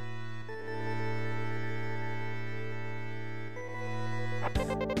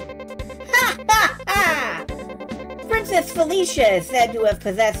 Ha ha ha! Princess Felicia is said to have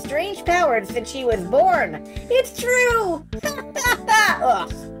possessed strange powers since she was born. It's true! Ha ha ha!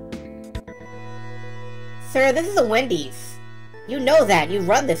 Ugh. Sir, this is a Wendy's. You know that. You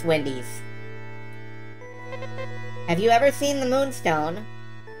run this Wendy's. Have you ever seen the Moonstone?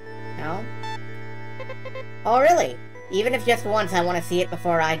 No? Oh, really? Even if just once, I want to see it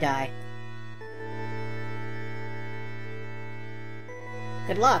before I die.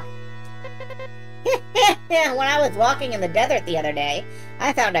 Good luck. When I was walking in the desert the other day,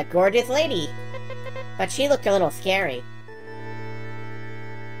 I found a gorgeous lady. But she looked a little scary.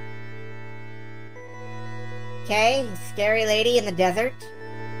 Okay, scary lady in the desert.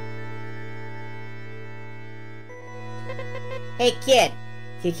 Hey kid,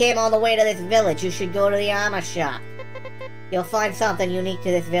 if you came all the way to this village, you should go to the armor shop. You'll find something unique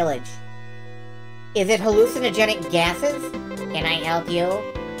to this village. Is it hallucinogenic gases? Can I help you?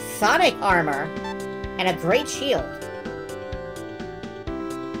 Sonic armor and a great shield.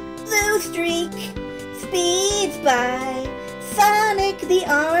 Blue streak speeds by. Sonic the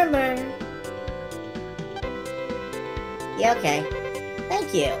armor. Yeah, okay.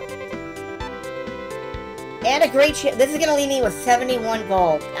 Thank you. And a great shield. This is gonna leave me with 71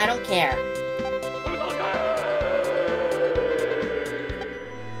 gold. I don't care.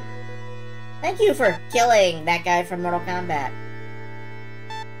 Thank you for killing that guy from Mortal Kombat.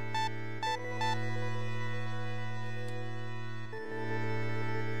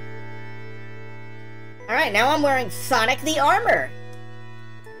 Alright, now I'm wearing Sonic the Armor.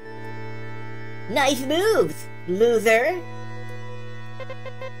 Nice moves, loser.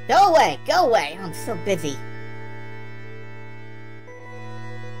 Go away, go away. I'm so busy.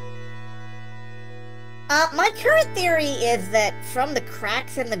 My current theory is that from the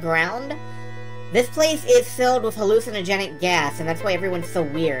cracks in the ground, this place is filled with hallucinogenic gas, and that's why everyone's so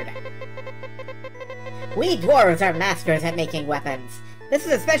weird. We dwarves are masters at making weapons. This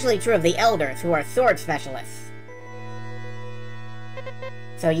is especially true of the elders, who are sword specialists.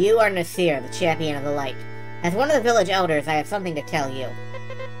 So you are Nasir, the champion of the light. As one of the village elders, I have something to tell you.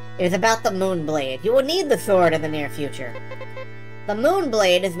 It is about the Moonblade. You will need the sword in the near future. The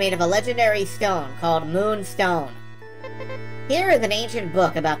Moonblade is made of a legendary stone called Moonstone. Here is an ancient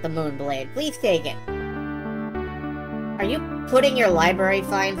book about the Moonblade. Please take it. Are you putting your library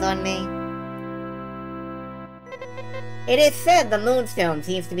finds on me? It is said the Moonstone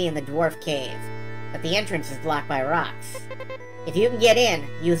seems to be in the Dwarf Cave, but the entrance is blocked by rocks. If you can get in,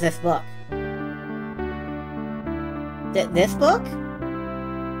 use this book. This book?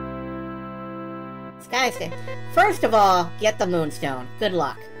 Skyscape. First of all, get the Moonstone. Good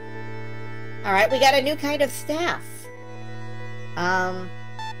luck. Alright, we got a new kind of staff.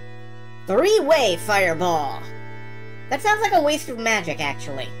 Three-way fireball. That sounds like a waste of magic,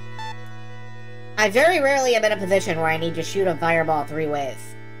 actually. I very rarely am in a position where I need to shoot a fireball 3 ways.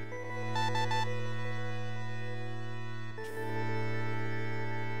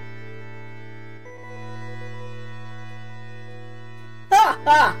 Ha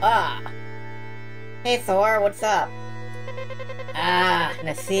ha ha! Hey Thor, what's up? Ah,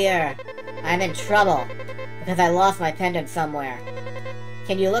 Nasir. I'm in trouble, because I lost my pendant somewhere.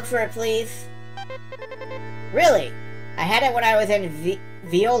 Can you look for it, please? Really? I had it when I was in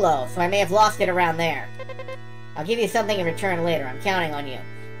Violo, so I may have lost it around there. I'll give you something in return later. I'm counting on you.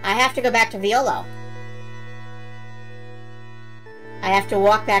 I have to go back to Violo. I have to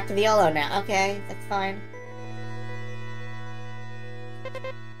walk back to Violo now. Okay, that's fine.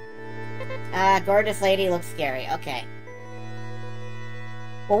 Gorgeous lady looks scary. Okay.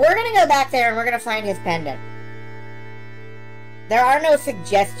 Well, we're gonna go back there and we're gonna find his pendant. There are no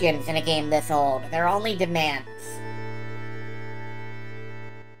suggestions in a game this old. There are only demands.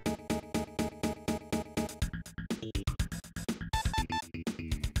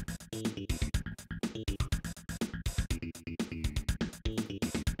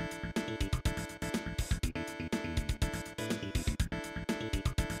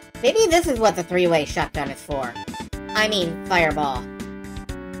 Maybe this is what the three-way shotgun is for. I mean, fireball.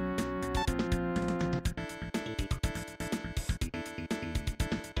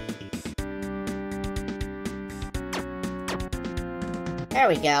 There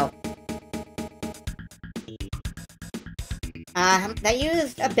we go. That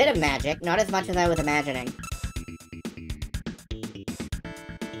used a bit of magic, not as much as I was imagining.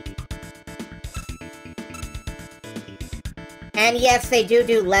 And yes, they do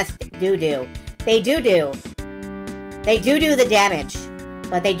less do. They do the damage,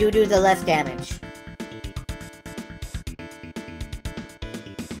 but they do the less damage.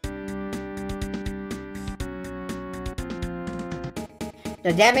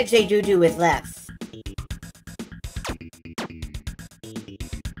 The damage they do is less.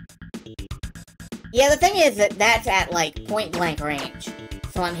 Yeah, the thing is that that's at, like, point-blank range.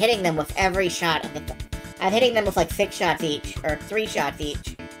 So I'm hitting them with every shot of the... I'm hitting them with, like, 6 shots each, or 3 shots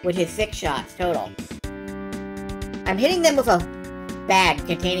each, which is 6 shots total. I'm hitting them with a bag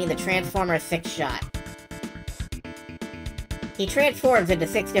containing the Transformer 6-shot. He transforms into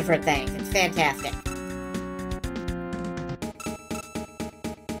 6 different things. It's fantastic.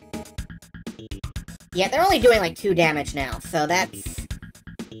 Yeah, they're only doing like 2 damage now, so that's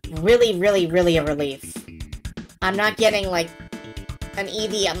really a relief. I'm not getting like an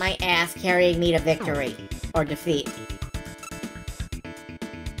Eevee on my ass carrying me to victory or defeat.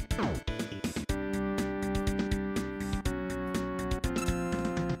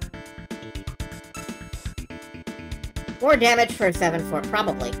 More damage for 7-4,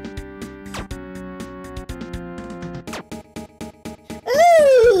 probably.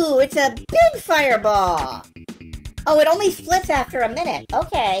 Ooh, it's a big fireball! Oh, it only splits after a minute.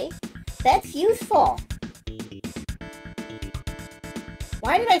 Okay, that's useful.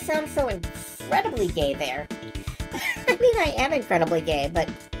 Why did I sound so incredibly gay there? I mean, I am incredibly gay, but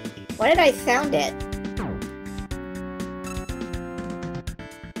why did I sound it?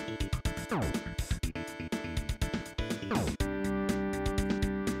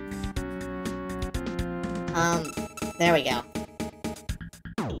 There we go.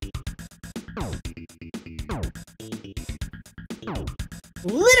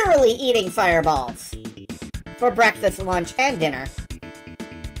 Literally eating fireballs. For breakfast, lunch, and dinner.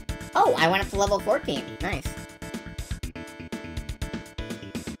 Oh, I went up to level 14. Nice.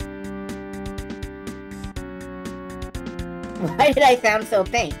 Why did I sound so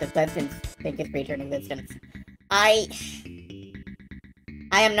pink? The question's pinkest creature in existence. I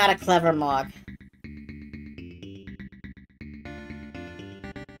am not a clever Mog.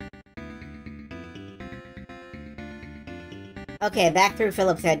 Okay, back through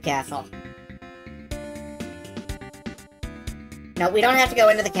Philip's Head Castle. No, we don't have to go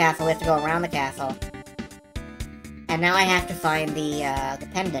into the castle, we have to go around the castle. And now I have to find the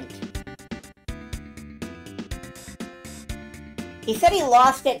pendant. He said he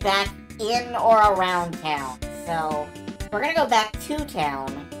lost it back in or around town, so we're gonna go back to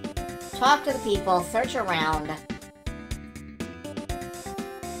town, talk to the people, search around.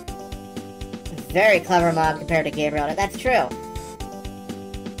 very clever mob compared to Gabriel. That's true.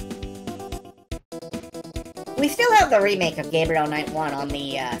 We still have the remake of Gabriel Knight 1 on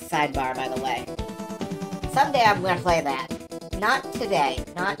the sidebar, by the way. Someday I'm gonna play that. Not today.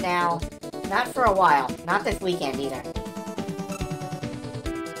 Not now. Not for a while. Not this weekend, either.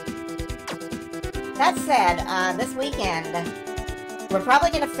 That said, this weekend, we're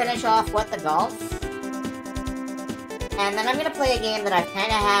probably gonna finish off What the Golf. And then I'm gonna play a game that I've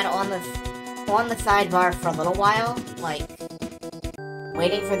kinda had on the sidebar for a little while. Like,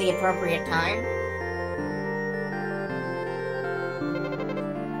 waiting for the appropriate time.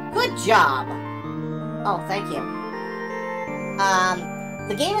 Good job! Oh, thank you.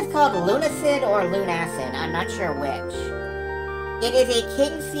 The game is called Lunacid or Lunacid, I'm not sure which. It is a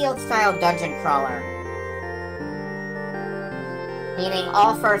Kingfield-style dungeon crawler. Meaning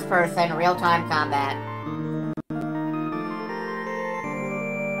all first-person, real-time combat.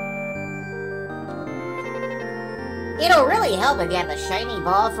 It'll really help if you have the shiny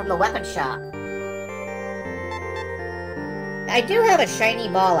ball from the weapon shop. I do have a shiny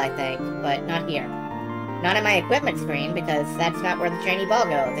ball, I think, but not here. Not in my equipment screen, because that's not where the shiny ball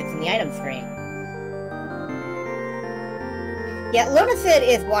goes. It's in the item screen. Yeah, Lunacid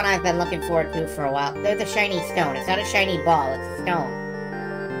is one I've been looking forward to for a while. There's a shiny stone. It's not a shiny ball, it's a stone.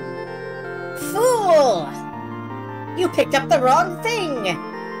 Fool! You picked up the wrong thing!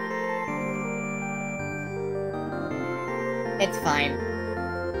 It's fine.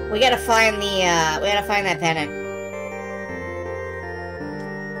 We gotta find that pennant.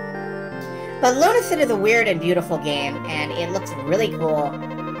 But Lunacid is a weird and beautiful game, and it looks really cool,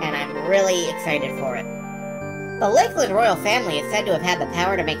 and I'm really excited for it. The Lakeland royal family is said to have had the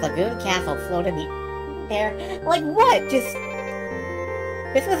power to make Lagoon Castle float in the air. Like what?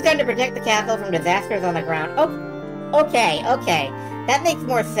 This was done to protect the castle from disasters on the ground. Oh, okay. That makes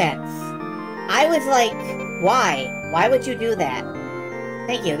more sense. I was like, why? Why would you do that?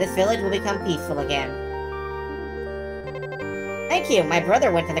 Thank you, this village will become peaceful again. Thank you, my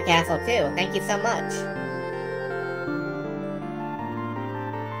brother went to the castle too. Thank you so much.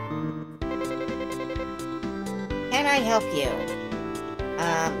 Can I help you?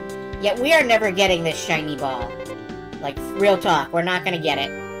 Yeah, we are never getting this shiny ball. Like, real talk, we're not gonna get it.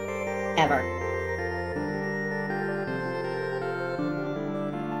 Ever.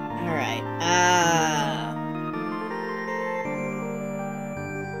 Alright,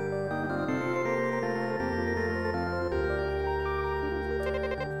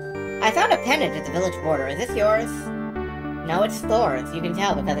 I found a pendant at the village border. Is this yours? No, it's Thor's. You can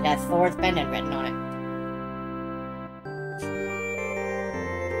tell because it has Thor's pendant written on it.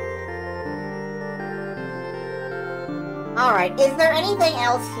 Alright, is there anything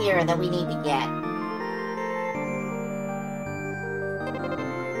else here that we need to get?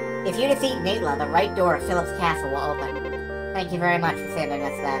 If you defeat Nayla, the right door of Philip's castle will open. Thank you very much for saving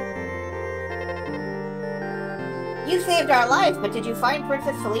us then. You saved our lives, but did you find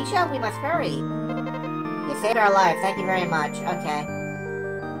Princess Felicia? We must hurry. You saved our lives. Thank you very much. Okay.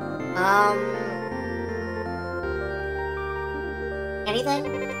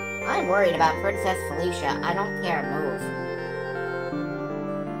 Anything? I'm worried about Princess Felicia. I don't care. Move.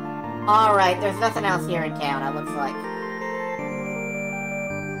 Alright, there's nothing else here in town, it looks like.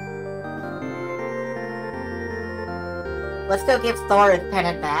 Let's go give Thor his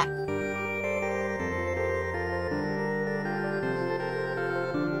pennant back.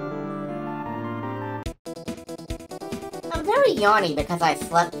 I'm very yawny because I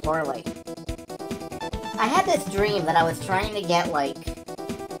slept poorly. I had this dream that I was trying to get, like,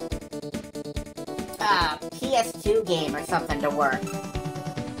 a PS2 game or something to work.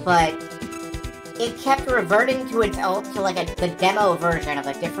 But it kept reverting to its own, to like the demo version of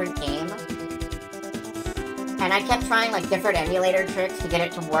a different game. And I kept trying like different emulator tricks to get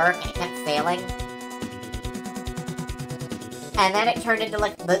it to work, and it kept failing. And then it turned into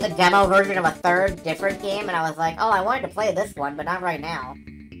like the demo version of a third different game, and I was like, oh, I wanted to play this one, but not right now.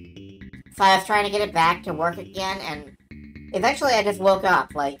 So I was trying to get it back to work again, and eventually I just woke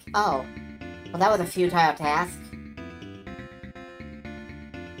up, like, oh, well that was a futile task.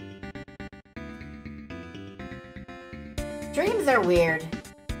 Dreams are weird.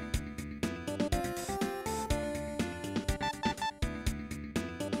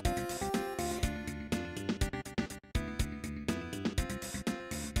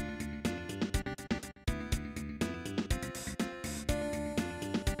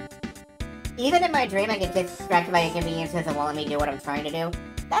 Even in my dream, I get distracted by inconveniences and won't let me do what I'm trying to do.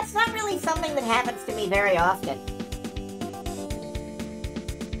 That's not really something that happens to me very often.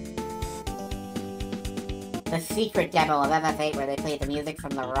 The secret demo of FF8 where they play the music from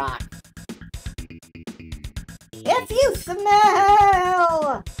The Rock. If you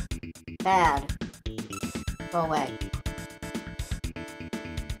smell bad, go away.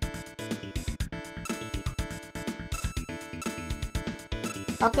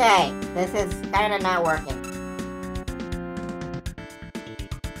 Okay, this is kinda not working.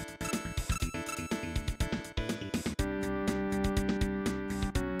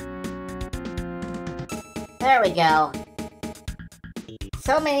 There we go.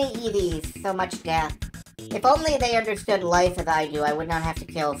 So many Eeeves, so much death. If only they understood life as I do, I would not have to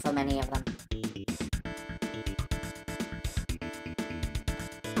kill so many of them.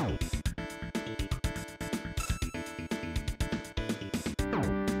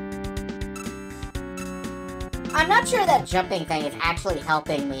 I'm not sure that jumping thing is actually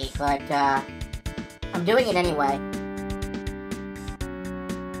helping me, but I'm doing it anyway.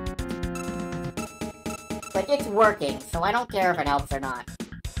 Like, it's working, so I don't care if it helps or not.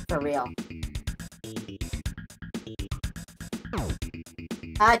 For real.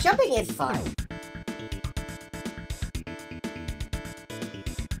 Jumping is fun.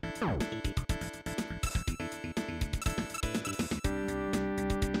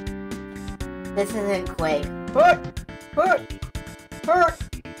 This isn't Quake. Hurt! Hurt! Hurt!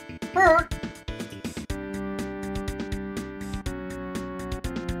 Hurt!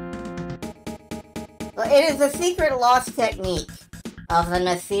 Well, it is a secret lost technique of the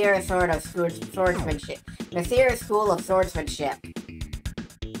Nasir sort of swordsmanship. Nasir school of swordsmanship.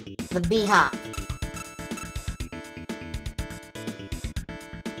 The B-hop.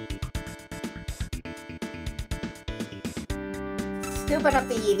 Scooping up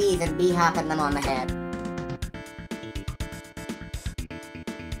the Eeeves and B-hopping them on the head.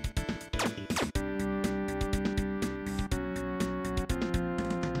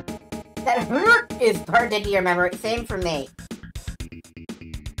 That hurt is burned into your memory. Same for me.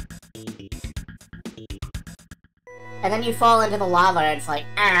 And then you fall into the lava and it's like,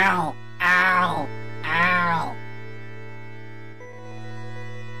 ow, ow, ow.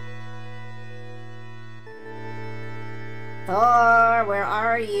 Thor, where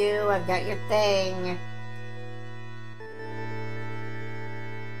are you? I've got your thing.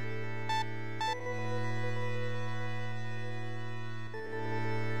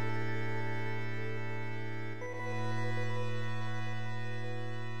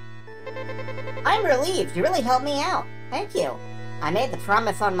 I'm relieved. You really helped me out. Thank you. I made the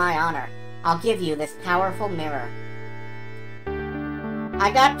promise on my honor. I'll give you this powerful mirror.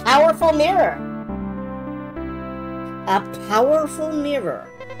 I got powerful mirror. A powerful mirror.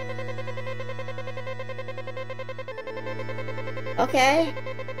 Okay.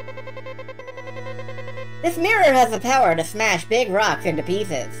 This mirror has the power to smash big rocks into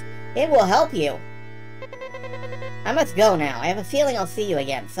pieces. It will help you. I must go now. I have a feeling I'll see you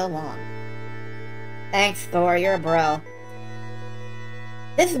again. So long. Thanks, Thor. You're a bro.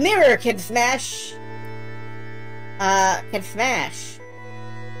 This mirror can smash... can smash.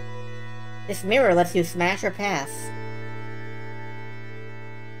 This mirror lets you smash or pass.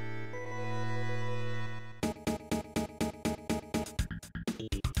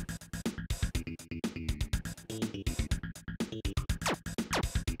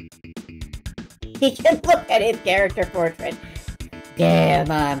 He can look at his character portrait.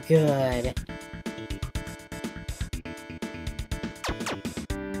 Damn, I'm good.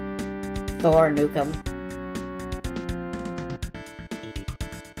 Thor Nukem.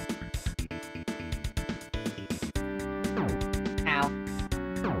 Ow.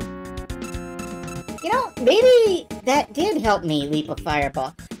 You know, maybe that did help me leap a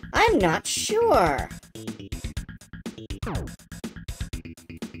fireball. I'm not sure.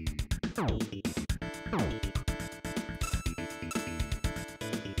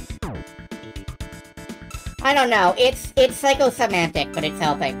 I don't know. It's psychosemantic, but it's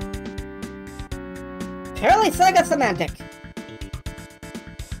helping. Purely psychosemantic.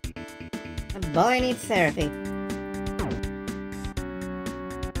 The boy needs therapy.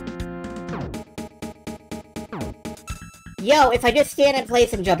 Yo, if I just stand in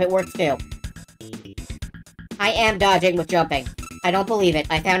place and jump, it works too. I am dodging with jumping. I don't believe it.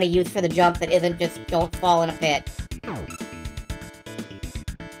 I found a use for the jump that isn't just don't fall in a pit.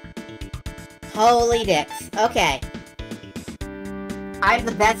 Holy dicks. Okay. I'm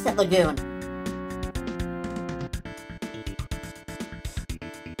the best at Lagoon.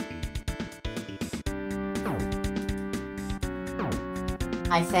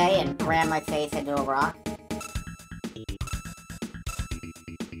 I say and ram my face into a rock.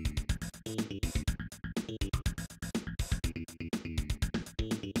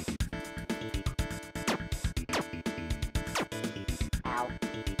 Ow.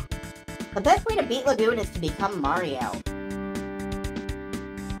 The best way to beat Lagoon is to become Mario.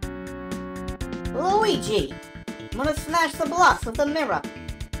 Luigi! I'm gonna smash the blocks with the mirror.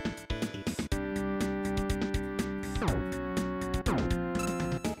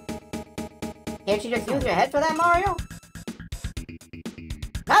 Can't you just use your head for that, Mario?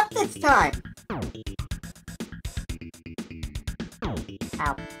 Not this time! Ow.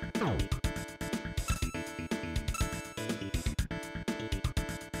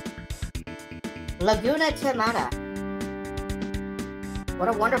 Laguna Temata. What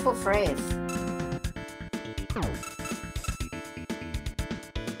a wonderful phrase.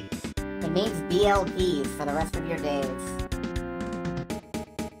 It means BLPs for the rest of your days.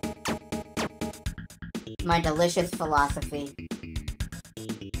 My delicious philosophy.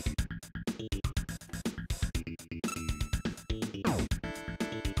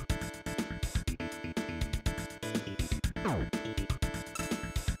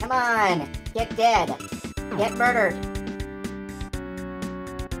 Come on! Get dead! Get murdered!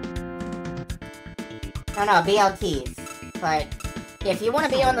 No, BLTs. But if you want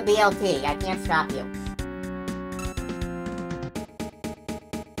to be on the BLT, I can't stop you.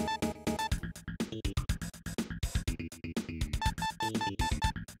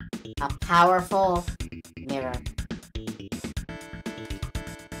 A powerful mirror.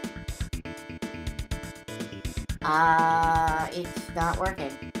 It's not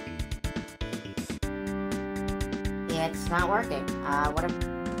working. It's not working. What a...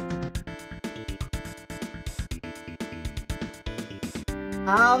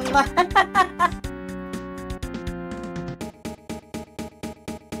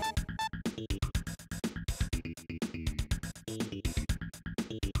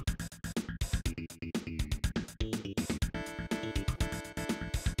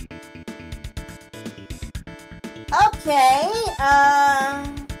 Okay,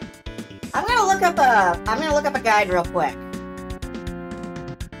 I'm gonna look up a guide real quick.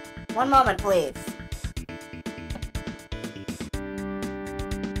 One moment, please.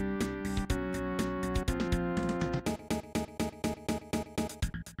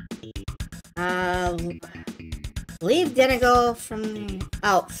 Leave didn't go from...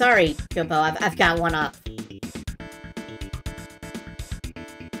 Oh, sorry, Jumbo, I've got one up.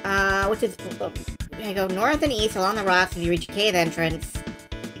 Which is... You go north and east along the rocks until you reach a cave entrance.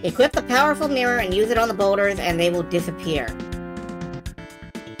 Equip the powerful mirror and use it on the boulders and they will disappear.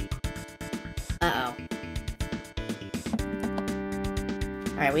 Uh-oh.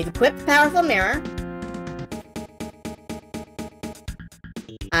 Alright, we've equipped the powerful mirror.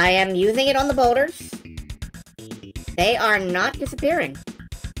 I am using it on the boulders. They are not disappearing.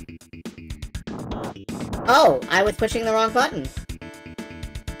 Oh, I was pushing the wrong button.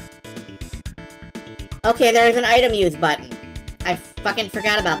 Okay, there's an item use button. I fucking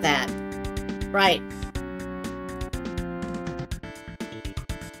forgot about that. Right.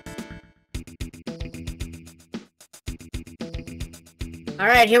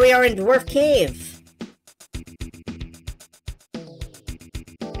 Alright, here we are in Dwarf Cave.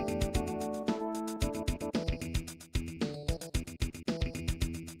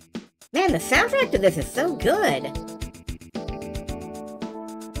 Man, the soundtrack to this is so good.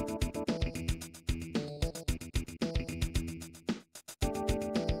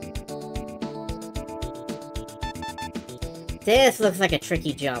 This looks like a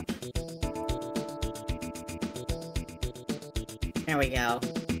tricky jump. There we go.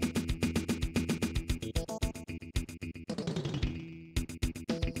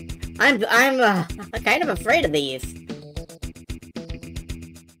 I'm kind of afraid of these.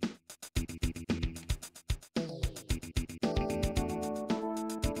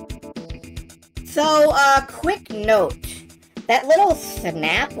 So, quick note. That little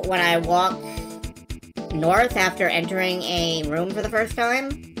snap when I walk north after entering a room for the first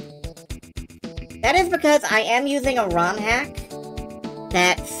time, that is because I am using a ROM hack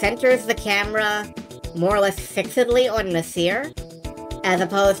that centers the camera more or less fixedly on Nasir, as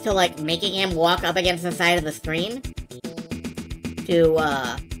opposed to, like, making him walk up against the side of the screen to,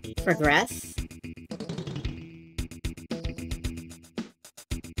 progress.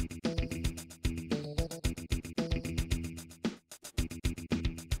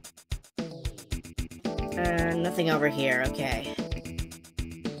 Nothing over here, okay.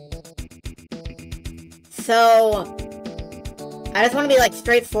 So, I just want to be, like,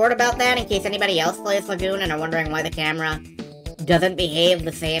 straightforward about that in case anybody else plays Lagoon and are wondering why the camera doesn't behave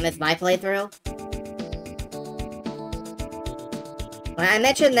the same as my playthrough. Well, I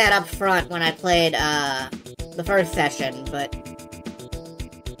mentioned that up front when I played, the first session, but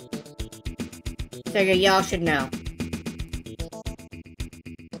figure y'all should know.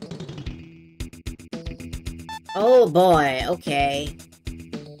 Oh boy, okay.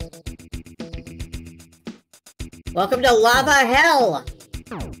 Welcome to Lava Hell!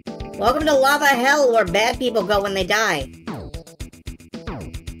 Welcome to Lava Hell, where bad people go when they die.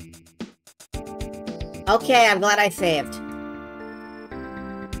 Okay, I'm glad I saved.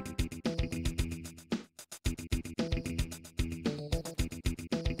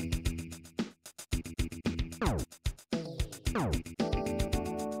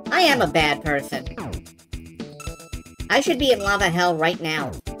 I am a bad person. I should be in Lava Hell right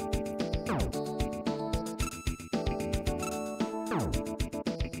now.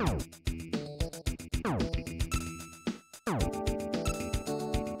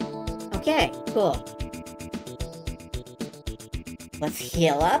 Okay, cool. Let's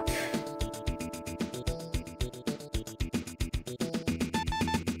heal up.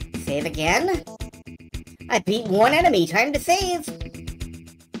 Save again. I beat one enemy. Time to save.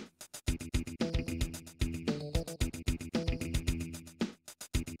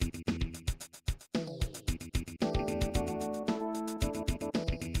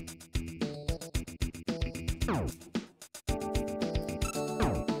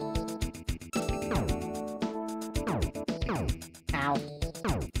 Ow.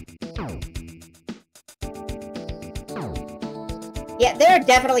 Yeah, they're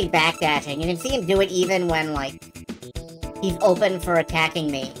definitely backdashing. You can see him do it even when, like, he's open for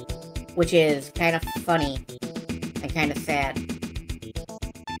attacking me. Which is kind of funny and kind of sad.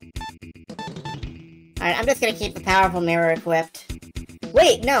 Alright, I'm just gonna keep the powerful mirror equipped.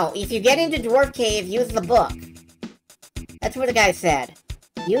 Wait, no, if you get into Dwarf Cave, use the book. That's what the guy said.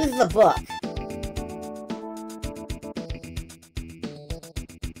 Use the book.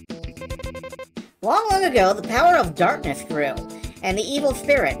 Long, long ago, the power of darkness grew, and the evil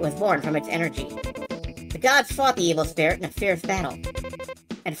spirit was born from its energy. The gods fought the evil spirit in a fierce battle.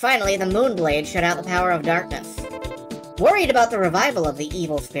 And finally, the Moonblade shut out the power of darkness. Worried about the revival of the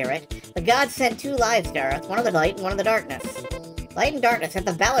evil spirit, the gods sent two lives to Earth, one of the light and one of the darkness. Light and darkness, if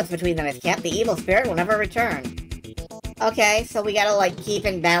the balance between them is kept, the evil spirit will never return. Okay, so we gotta, like, keep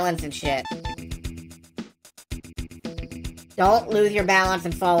in balance and shit. Don't lose your balance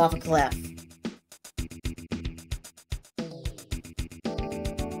and fall off a cliff.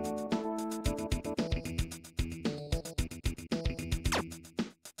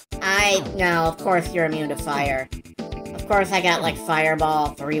 No, of course you're immune to fire. Of course I got, like,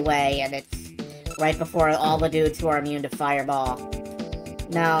 Fireball 3-way, and it's right before all the dudes who are immune to Fireball.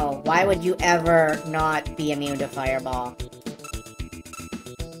 No, why would you ever not be immune to Fireball?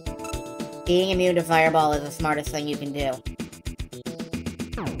 Being immune to Fireball is the smartest thing you can do.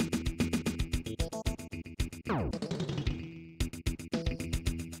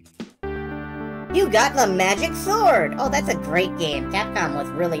 You got the magic sword! Oh, that's a great game. Capcom was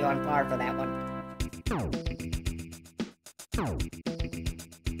really on par for that one.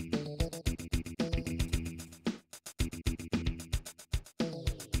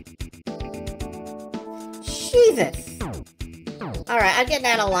 Jesus! Alright, I'm getting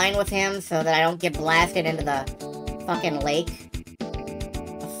out of line with him so that I don't get blasted into the fucking lake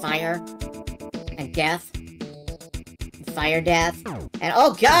of fire and death. Fire death. And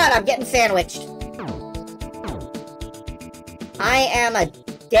oh god, I'm getting sandwiched! I am a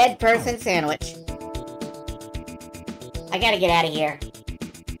dead person sandwich. I gotta get out of here.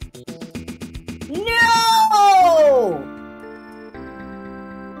 No!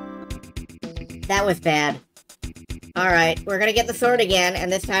 That was bad. Alright, we're gonna get the sword again,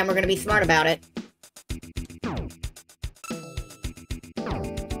 and this time we're gonna be smart about it.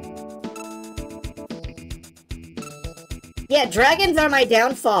 Yeah, dragons are my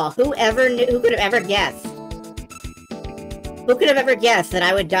downfall. Who could have ever guessed? Who could have ever guessed that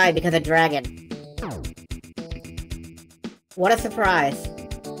I would die because of dragon? What a surprise.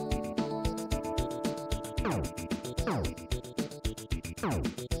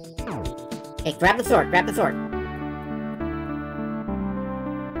 Hey, grab the sword, grab the sword.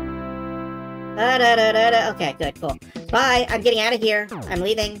 Okay, good, cool. Bye, I'm getting out of here. I'm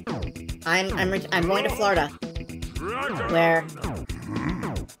leaving. I'm going to Florida. Where?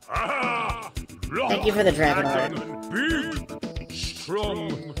 Thank you for the dragon alert. Big,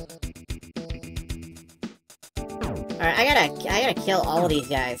 strong. Alright, I gotta kill all of these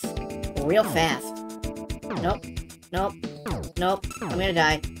guys. Real fast. Nope. Nope. Nope. I'm gonna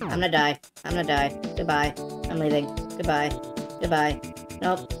die. I'm gonna die. I'm gonna die. Goodbye. I'm leaving. Goodbye. Goodbye.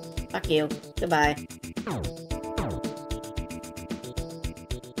 Nope. Fuck you. Goodbye.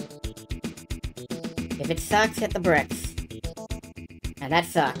 If it sucks, hit the bricks. And that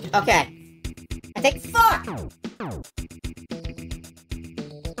sucked. Okay. I think fuck!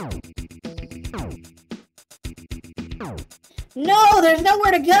 No, there's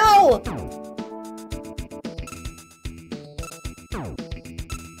nowhere to go!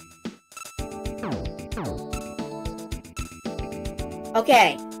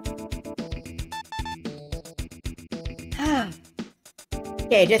 Okay.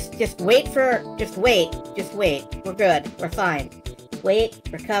 Okay, just wait for... Just wait. We're good. We're fine. Wait,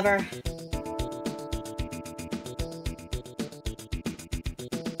 recover.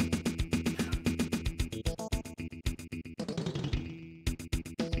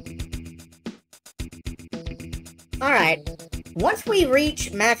 Alright. Once we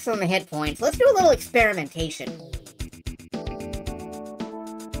reach maximum hit points, let's do a little experimentation.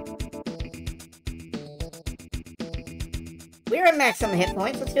 We're at maximum hit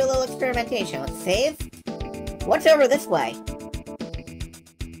points. Let's do a little experimentation. Let's save. What's over this way?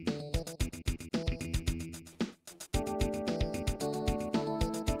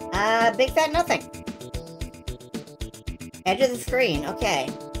 Big fat nothing. Edge of the screen. Okay.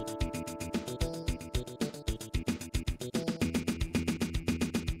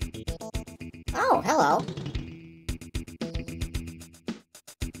 Oh, hello.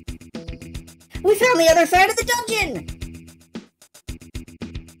 We found the other side of the dungeon!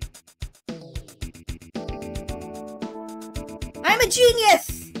 I'm a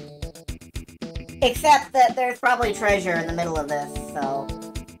genius! Except that there's probably treasure in the middle of this, so...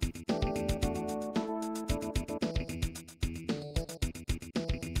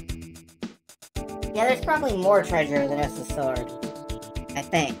 Yeah, there's probably more treasure than just the sword. I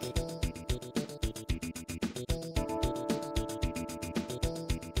think.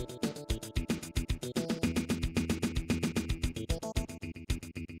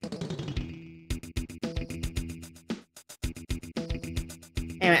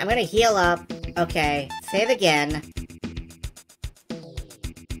 Anyway, I'm gonna heal up. Okay, save again.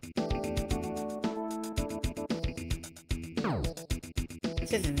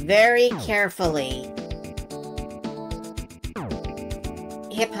 Just very carefully.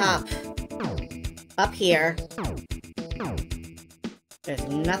 Hip hop. Up here. There's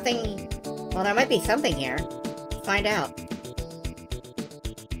nothing... Well, there might be something here. Let's find out.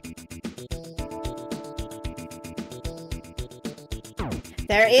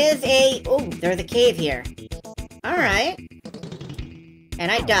 There is a... Oh, there's a cave here. Alright.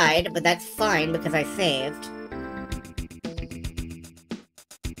 And I died, but that's fine because I saved.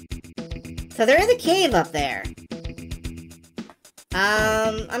 So there is a cave up there.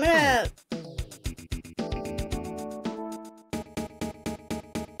 I'm gonna...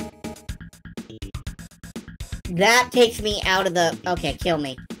 That takes me out of the... Okay, kill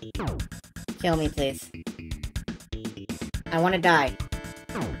me. Kill me, please. I want to die.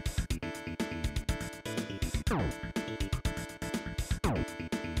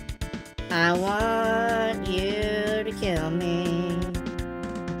 I want you to kill me.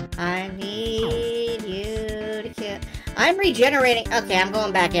 I need you to kill... I'm regenerating... Okay, I'm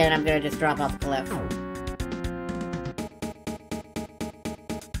going back in and I'm gonna just drop off the cliff.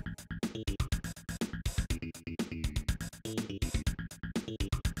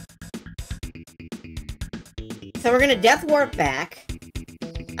 So we're gonna death warp back.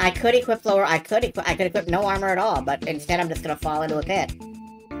 I could equip lower... I could equip no armor at all, but instead I'm just gonna fall into a pit.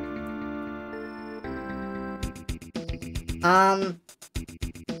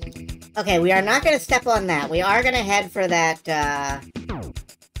 Okay, we are not gonna step on that. We are gonna head for that,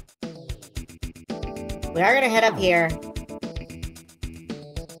 We are gonna head up here.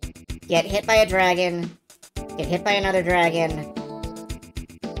 Get hit by a dragon. Get hit by another dragon.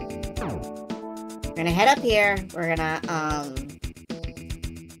 We're gonna head up here. We're gonna,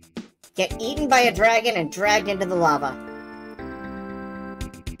 get eaten by a dragon and dragged into the lava.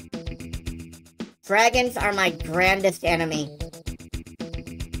 Dragons are my grandest enemy.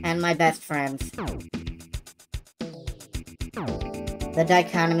 And my best friends. The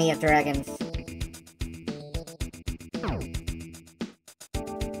dichotomy of dragons.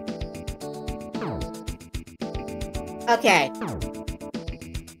 Okay.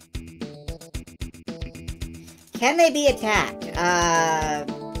 Can they be attacked?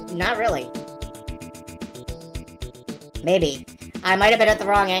 Not really. Maybe. I might have been at the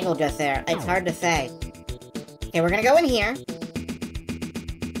wrong angle just there. It's hard to say. Okay, we're gonna go in here.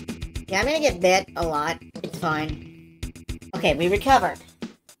 Yeah, I'm gonna get bit a lot. It's fine. Okay, we recovered.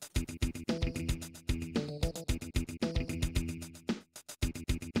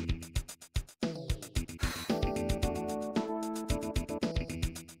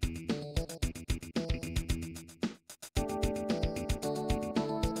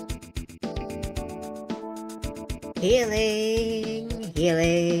 Healing,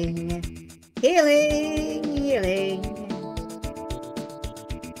 healing, healing, healing.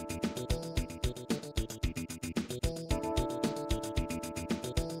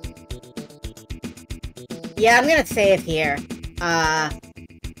 Yeah, I'm gonna save here. And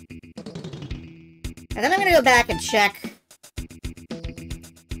then I'm gonna go back and check.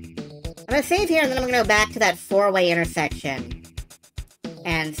 I'm gonna save here, and then I'm gonna go back to that 4-way intersection.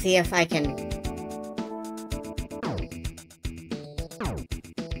 And see if I can...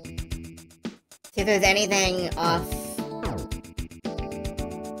 see if there's anything off...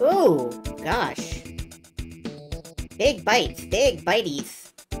 Ooh, gosh. Big bites, big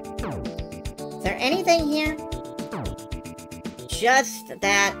bites. Is there anything here? Just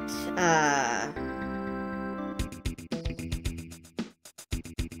that,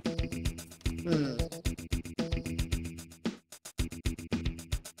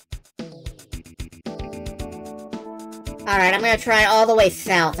 Alright, I'm gonna try all the way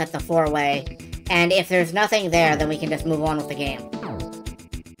south at the 4-way. And if there's nothing there, then we can just move on with the game.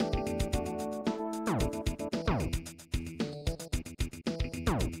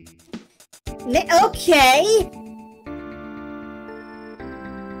 Okay!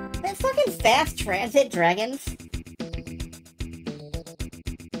 They're fucking fast transit dragons.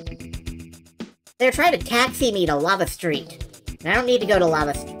 They're trying to taxi me to Lava Street. And I don't need to go to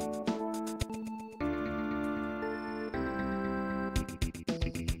Lava Street.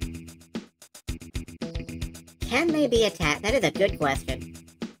 Can they be attacked? That is a good question.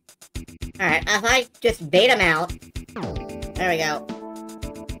 Alright, if I just bait them out. There we go.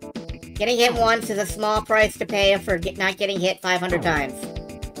 Getting hit once is a small price to pay for not getting hit 500 times.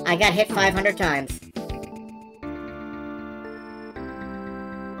 I got hit 500 times.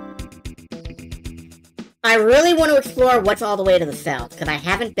 I really want to explore what's all the way to the south, because I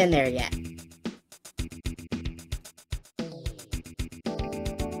haven't been there yet.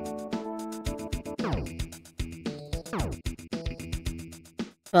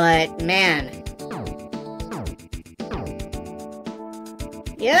 But, man.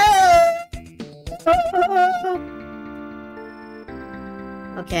 Yo!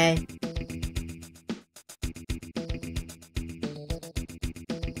 Okay.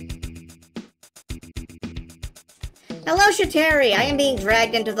 Hello, Shateri! I am being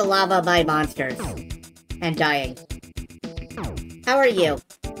dragged into the lava by monsters. And dying. How are you?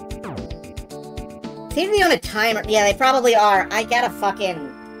 Seem to be on a timer. Yeah, they probably are. I gotta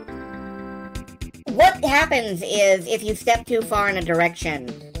fucking... What happens is, if you step too far in a direction,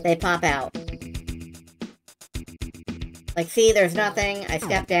 they pop out. Like, see, there's nothing. I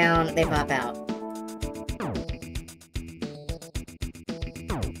step down, they pop out.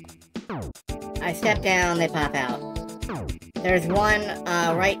 I step down, they pop out. There's one,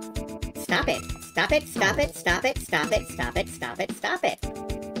 right... Stop it. Stop it, stop it, stop it, stop it, stop it, stop it, stop it.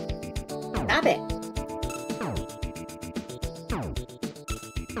 Stop it.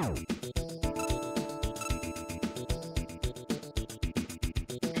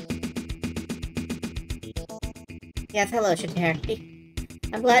 Yes, hello,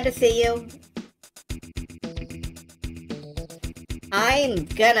 Shateri. I'm glad to see you. I'm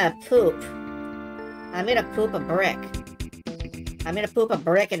gonna poop. I'm gonna poop a brick. I'm gonna poop a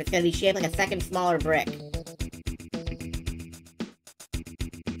brick and it's gonna be shaped like a second smaller brick.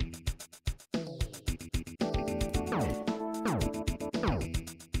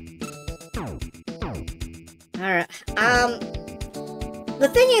 Alright, the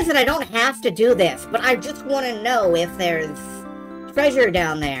thing is that I don't have to do this, but I just want to know if there's treasure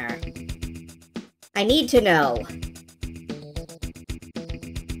down there. I need to know.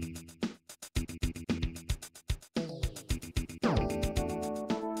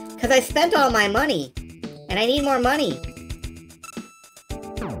 Because I spent all my money, and I need more money.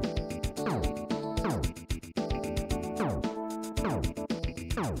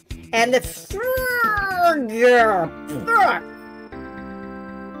 And the...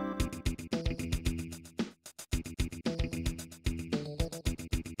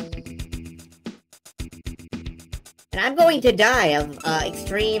 And I'm going to die of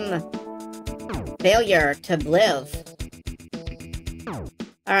extreme failure to live.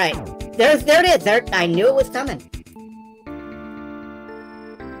 Alright. There it is. I knew it was coming.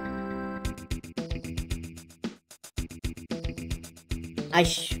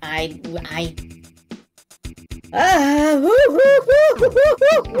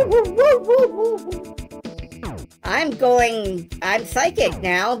 I'm psychic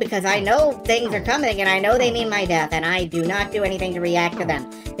now because I know things are coming and I know they mean my death and I do not do anything to react to them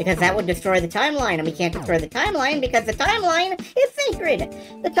because that would destroy the timeline and we can't destroy the timeline because the timeline is sacred.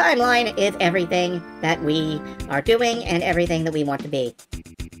 The timeline is everything that we are doing and everything that we want to be.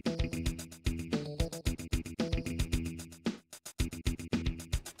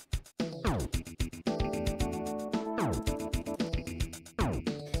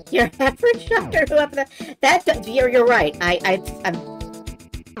 Your average doctor who up the you're right. I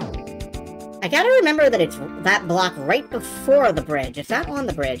gotta remember that it's that block right before the bridge. It's not on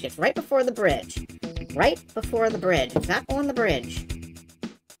the bridge. It's right before the bridge. Right before the bridge. It's not on the bridge.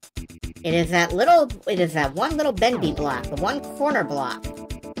 It is that one little bendy block, the one corner block.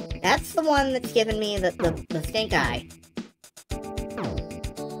 That's the one that's giving me the stink eye.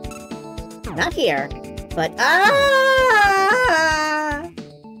 Not here, but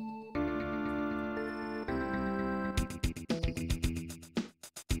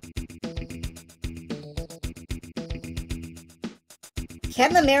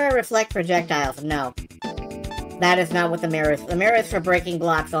Can the mirror reflect projectiles? No. That is not what the mirror is. The mirror is for breaking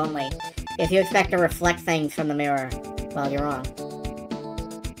blocks only. If you expect to reflect things from the mirror, well, you're wrong.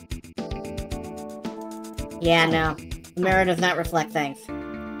 Yeah, no. The mirror does not reflect things.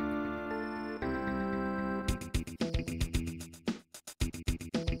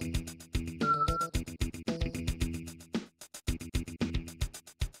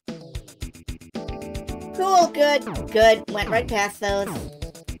 Cool, good, good. Went right past those.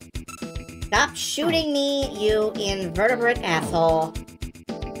 Stop shooting me, you invertebrate asshole.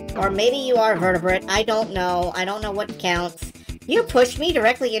 Or maybe you are vertebrate. I don't know. I don't know what counts. You pushed me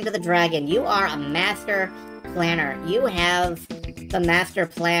directly into the dragon. You are a master planner. You have the master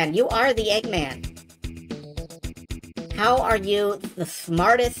plan. You are the Eggman. How are you the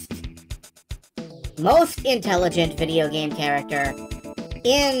smartest, most intelligent video game character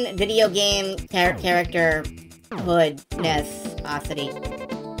in video game character hoodness-osity?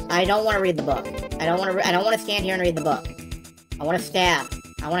 I don't want to read the book. I don't want to stand here and read the book. I want to stab.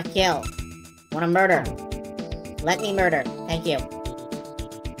 I want to kill. I want to murder. Let me murder. Thank you.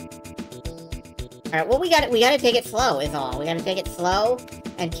 Alright, well, we gotta take it slow, is all. We gotta take it slow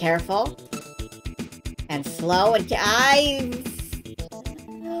and careful. And slow and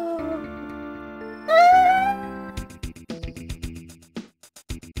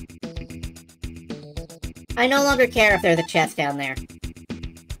I no longer care if there's a chest down there.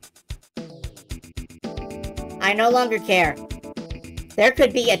 I no longer care. There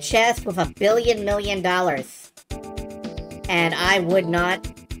could be a chest with $1 billion million. And I would not...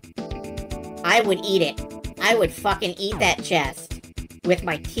 I would eat it. I would fucking eat that chest with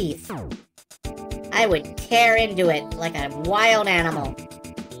my teeth. I would tear into it like a wild animal.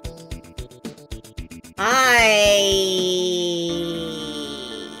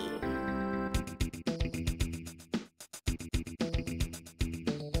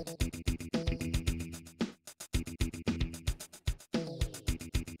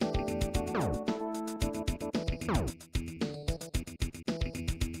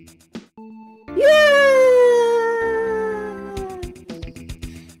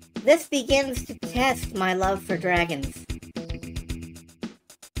 This begins to test my love for dragons.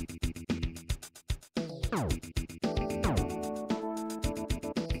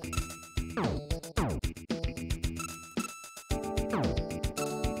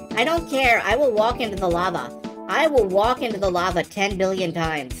 I don't care. I will walk into the lava. I will walk into the lava 10 billion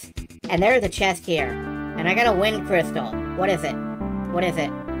times. And there's a chest here. And I got a wind crystal. What is it? What is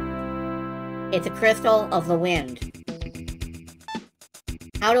it? It's a crystal of the wind.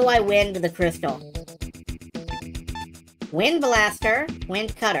 How do I wind the crystal? Wind blaster,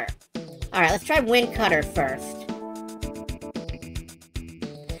 wind cutter. Alright, let's try wind cutter first.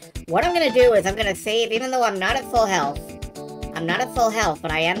 What I'm gonna do is I'm gonna save, even though I'm not at full health. I'm not at full health, but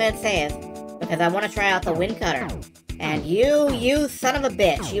I am gonna save. Because I want to try out the wind cutter. And you son of a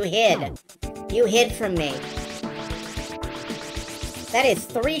bitch, you hid. You hid from me. That is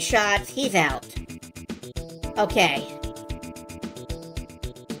 3 shots, he's out. Okay.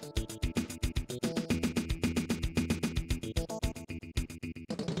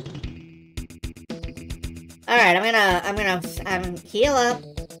 Alright, I'm gonna heal up.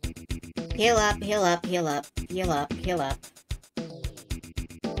 Heal up, heal up, heal up, heal up, heal up.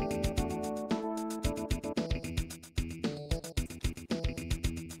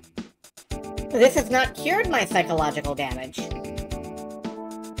 This has not cured my psychological damage.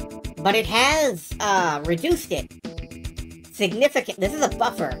 But it has, reduced it. Significant. This is a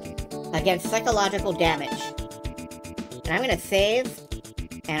buffer against psychological damage. And I'm gonna save.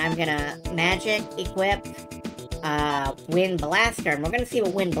 And I'm gonna magic equip, Wind Blaster. And we're gonna see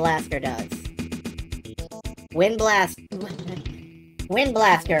what Wind Blaster does. Wind Blaster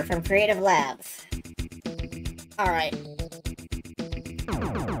from Creative Labs. Alright.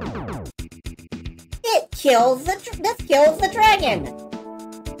 This kills the dragon!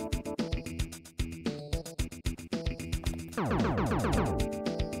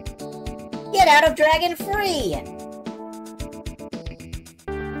 Get out of dragon free!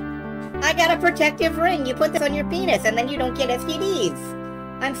 I got a protective ring. You put this on your penis and then you don't get STDs.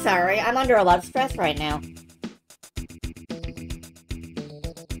 I'm sorry, I'm under a lot of stress right now.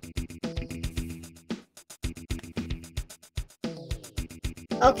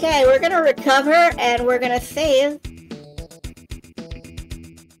 Okay, we're gonna recover and we're gonna save.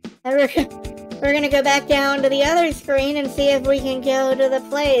 And we're gonna go back down to the other screen and see if we can go to the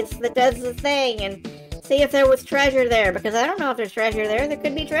place that does the thing and see if there was treasure there, because I don't know if there's treasure there. There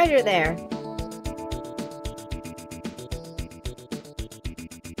could be treasure there.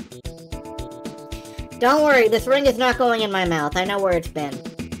 Don't worry, this ring is not going in my mouth. I know where it's been.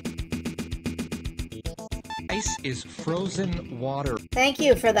 Ice is frozen water. Thank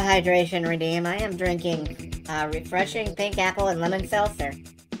you for the hydration, Redeem. I am drinking refreshing pink apple and lemon seltzer.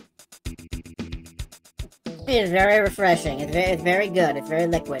 It is very refreshing. It's very good. It's very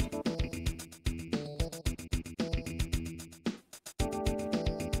liquid.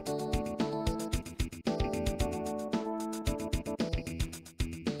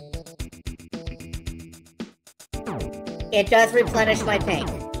 It does replenish my pink.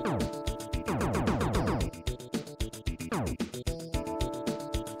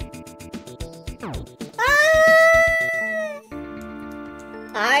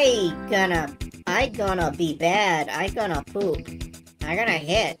 I gonna be bad. I gonna poop. I gonna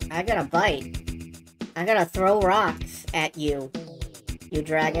hit. I gonna bite. I gonna throw rocks at you, you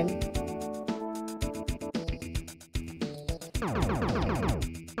dragon.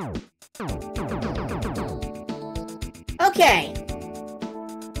 Okay.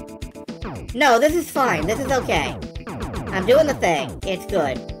 No, this is fine. This is okay. I'm doing the thing. It's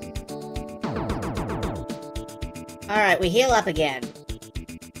good. Alright, we heal up again.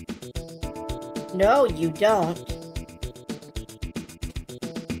 No, you don't.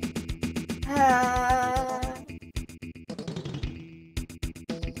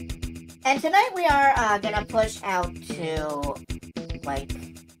 And tonight we are gonna push out to, like,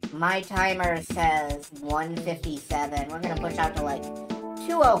 my timer says 157. We're gonna push out to, like,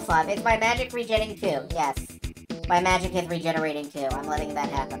 205. It's my magic regenerating too. Yes. My magic is regenerating too. I'm letting that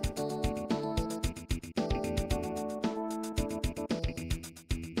happen.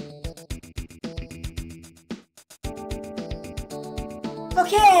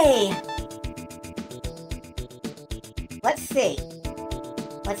 Okay! Let's see.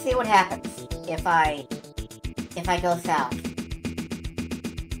 Let's see what happens if I go south.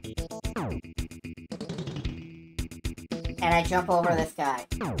 And I jump over this guy.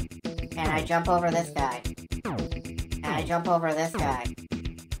 And I jump over this guy. And I jump over this guy.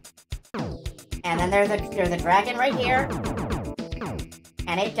 And then there's a dragon right here.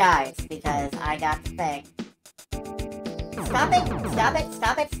 And it dies because I got the thing. Stop it! Stop it!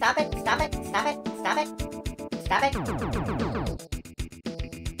 Stop it! Stop it! Stop it! Stop it! Stop it! Stop it!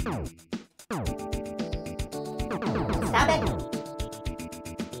 Stop it!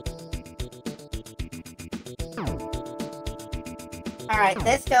 Alright,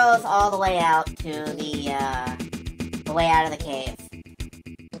 this goes all the way out to the way out of the cave.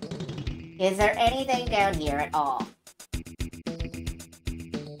 Is there anything down here at all?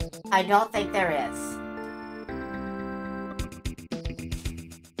 I don't think there is.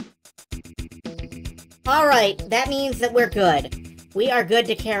 Alright, that means that we're good. We are good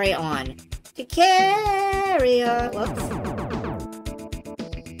to carry on. To carry on. Whoops.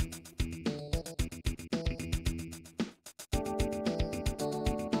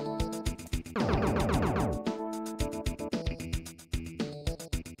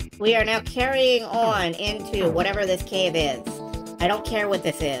 We are now carrying on into whatever this cave is. I don't care what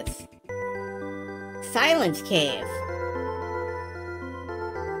this is. Silence Cave.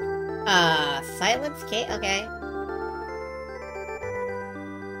 Silence Cave? Okay.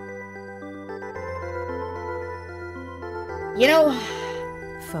 You know...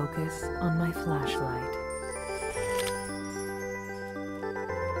 Focus on my flashlight.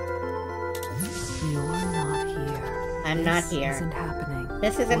 You're not here. I'm not here. This isn't happening.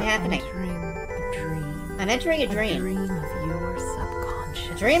 This isn't We're happening. Entering a dream. I'm entering a dream. A dream of your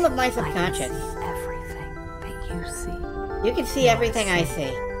subconscious. A dream of my subconscious. I can see everything that you see. You can see everything I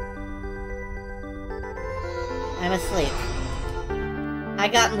see. I'm asleep. I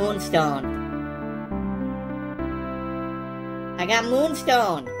got Moonstone. I got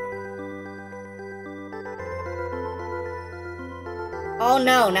Moonstone. Oh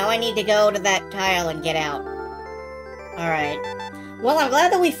no, now I need to go to that tile and get out. Alright. Well, I'm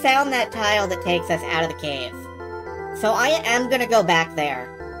glad that we found that tile that takes us out of the cave. So I am gonna go back there.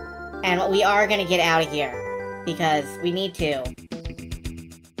 And we are gonna get out of here. Because we need to.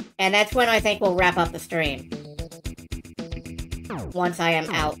 And that's when I think we'll wrap up the stream. Once I am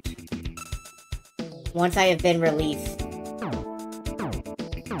out. once I have been released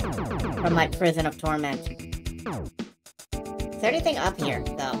from my prison of torment. Is there anything up here,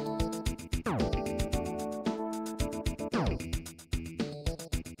 though?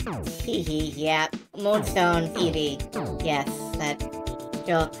 Hee, yeah. Moonstone, Eevee. Yes, that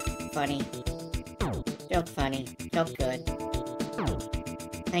joke funny. Joke funny. Joke good.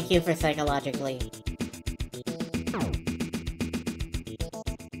 Thank you for psychologically.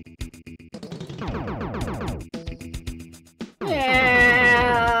 No!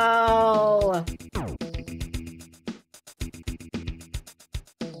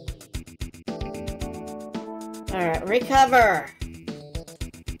 Alright, recover!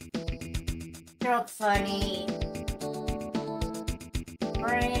 Joke funny.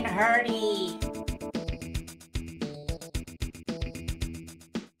 Brain hurty.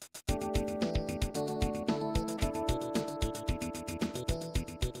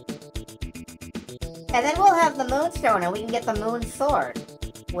 And then we'll have the Moonstone, and we can get the Moon Sword,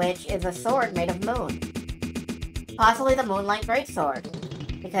 which is a sword made of moon. Possibly the Moonlight Greatsword,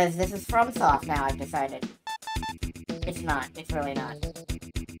 because this is FromSoft now, I've decided. It's not. It's really not.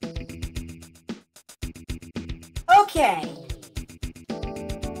 Okay.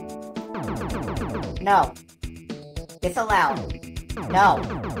 No. Disallowed. No.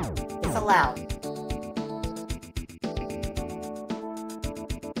 Disallowed.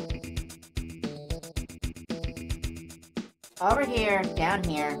 Over here, down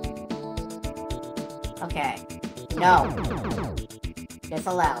here. Okay. No.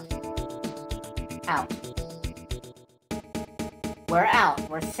 Disallowed. Out. We're out.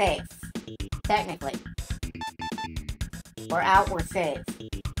 We're safe. Technically. We're out. We're safe.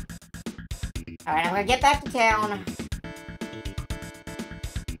 Alright, I'm gonna get back to town.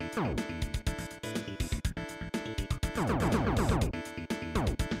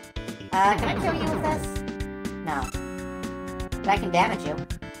 Can I kill you with this? No. But I can damage you.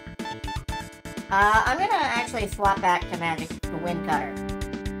 I'm gonna actually swap back to magic to Wind Cutter.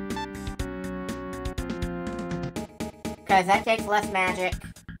 Because that takes less magic.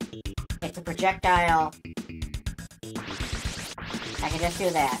 It's a projectile. I can just do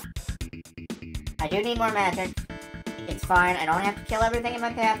that. I do need more magic. It's fine. I don't have to kill everything in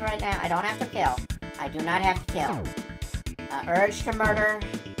my path right now. I don't have to kill. I do not have to kill. Urge to murder.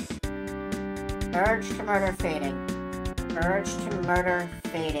 Urge to murder fading. Urge to murder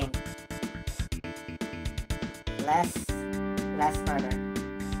fading. Less murder.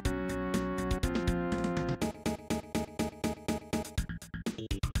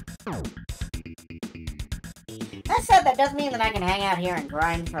 That said, that does mean that I can hang out here and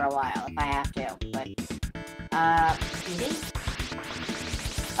grind for a while if I have to, but, Eevee?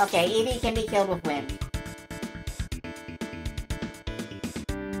 Okay, Eevee can be killed with wind.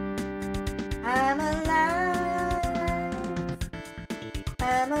 I'm alive.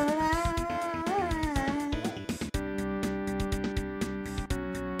 I'm alive.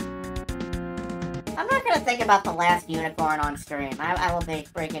 I'm not gonna think about the last unicorn on stream. I will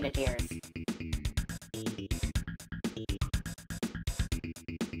break into tears.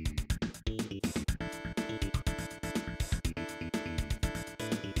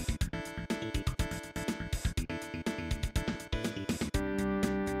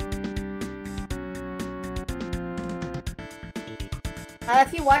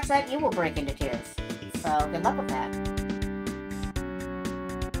 If you watch that, you will break into tears. So, good luck with that.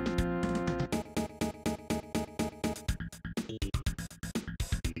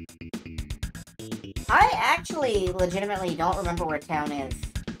 I actually legitimately don't remember where town is.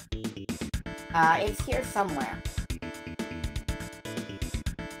 It's here somewhere.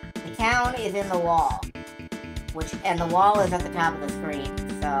 The town is in the wall. And the wall is at the top of the screen.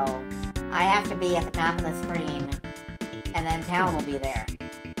 So, I have to be at the top of the screen, and then town will be there.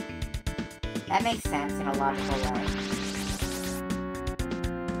 That makes sense in a logical way.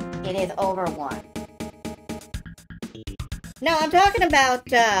 It is over 1. No, I'm talking about,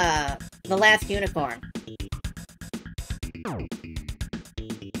 the last unicorn.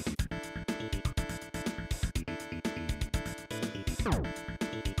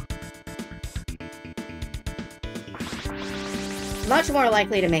 Much more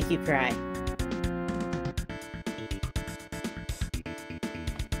likely to make you cry.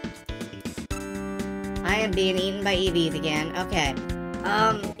 I am being eaten by Eevees again. Okay.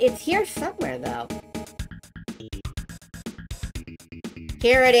 It's here somewhere, though.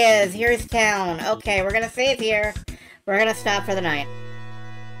 Here it is. Here's town. Okay, we're gonna save here. We're gonna stop for the night.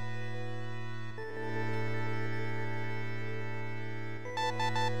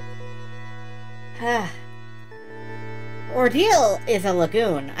 Ordeal is a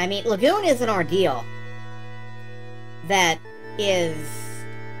lagoon. I mean, lagoon is an ordeal. that is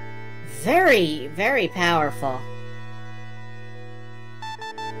very, very powerful.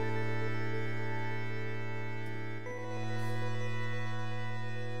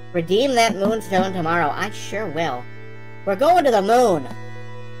 Redeem that moonstone tomorrow. I sure will. We're going to the moon.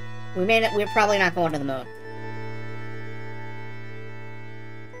 We're probably not going to the moon.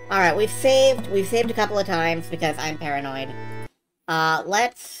 Alright, we've saved a couple of times because I'm paranoid.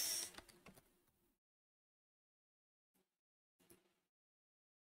 Let's...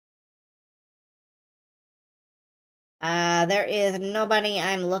 there is nobody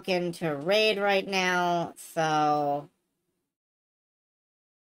I'm looking to raid right now, so...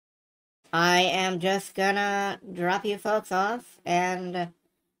 I am just gonna drop you folks off and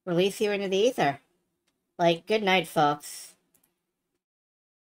release you into the ether. Like, good night, folks.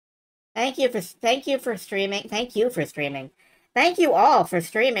 Thank you for streaming. Thank you for streaming. Thank you all for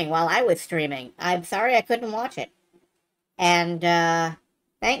streaming while I was streaming. I'm sorry I couldn't watch it. And,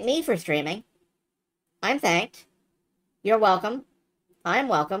 thank me for streaming. I'm thanked. You're welcome. I'm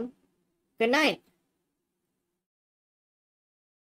welcome. Good night.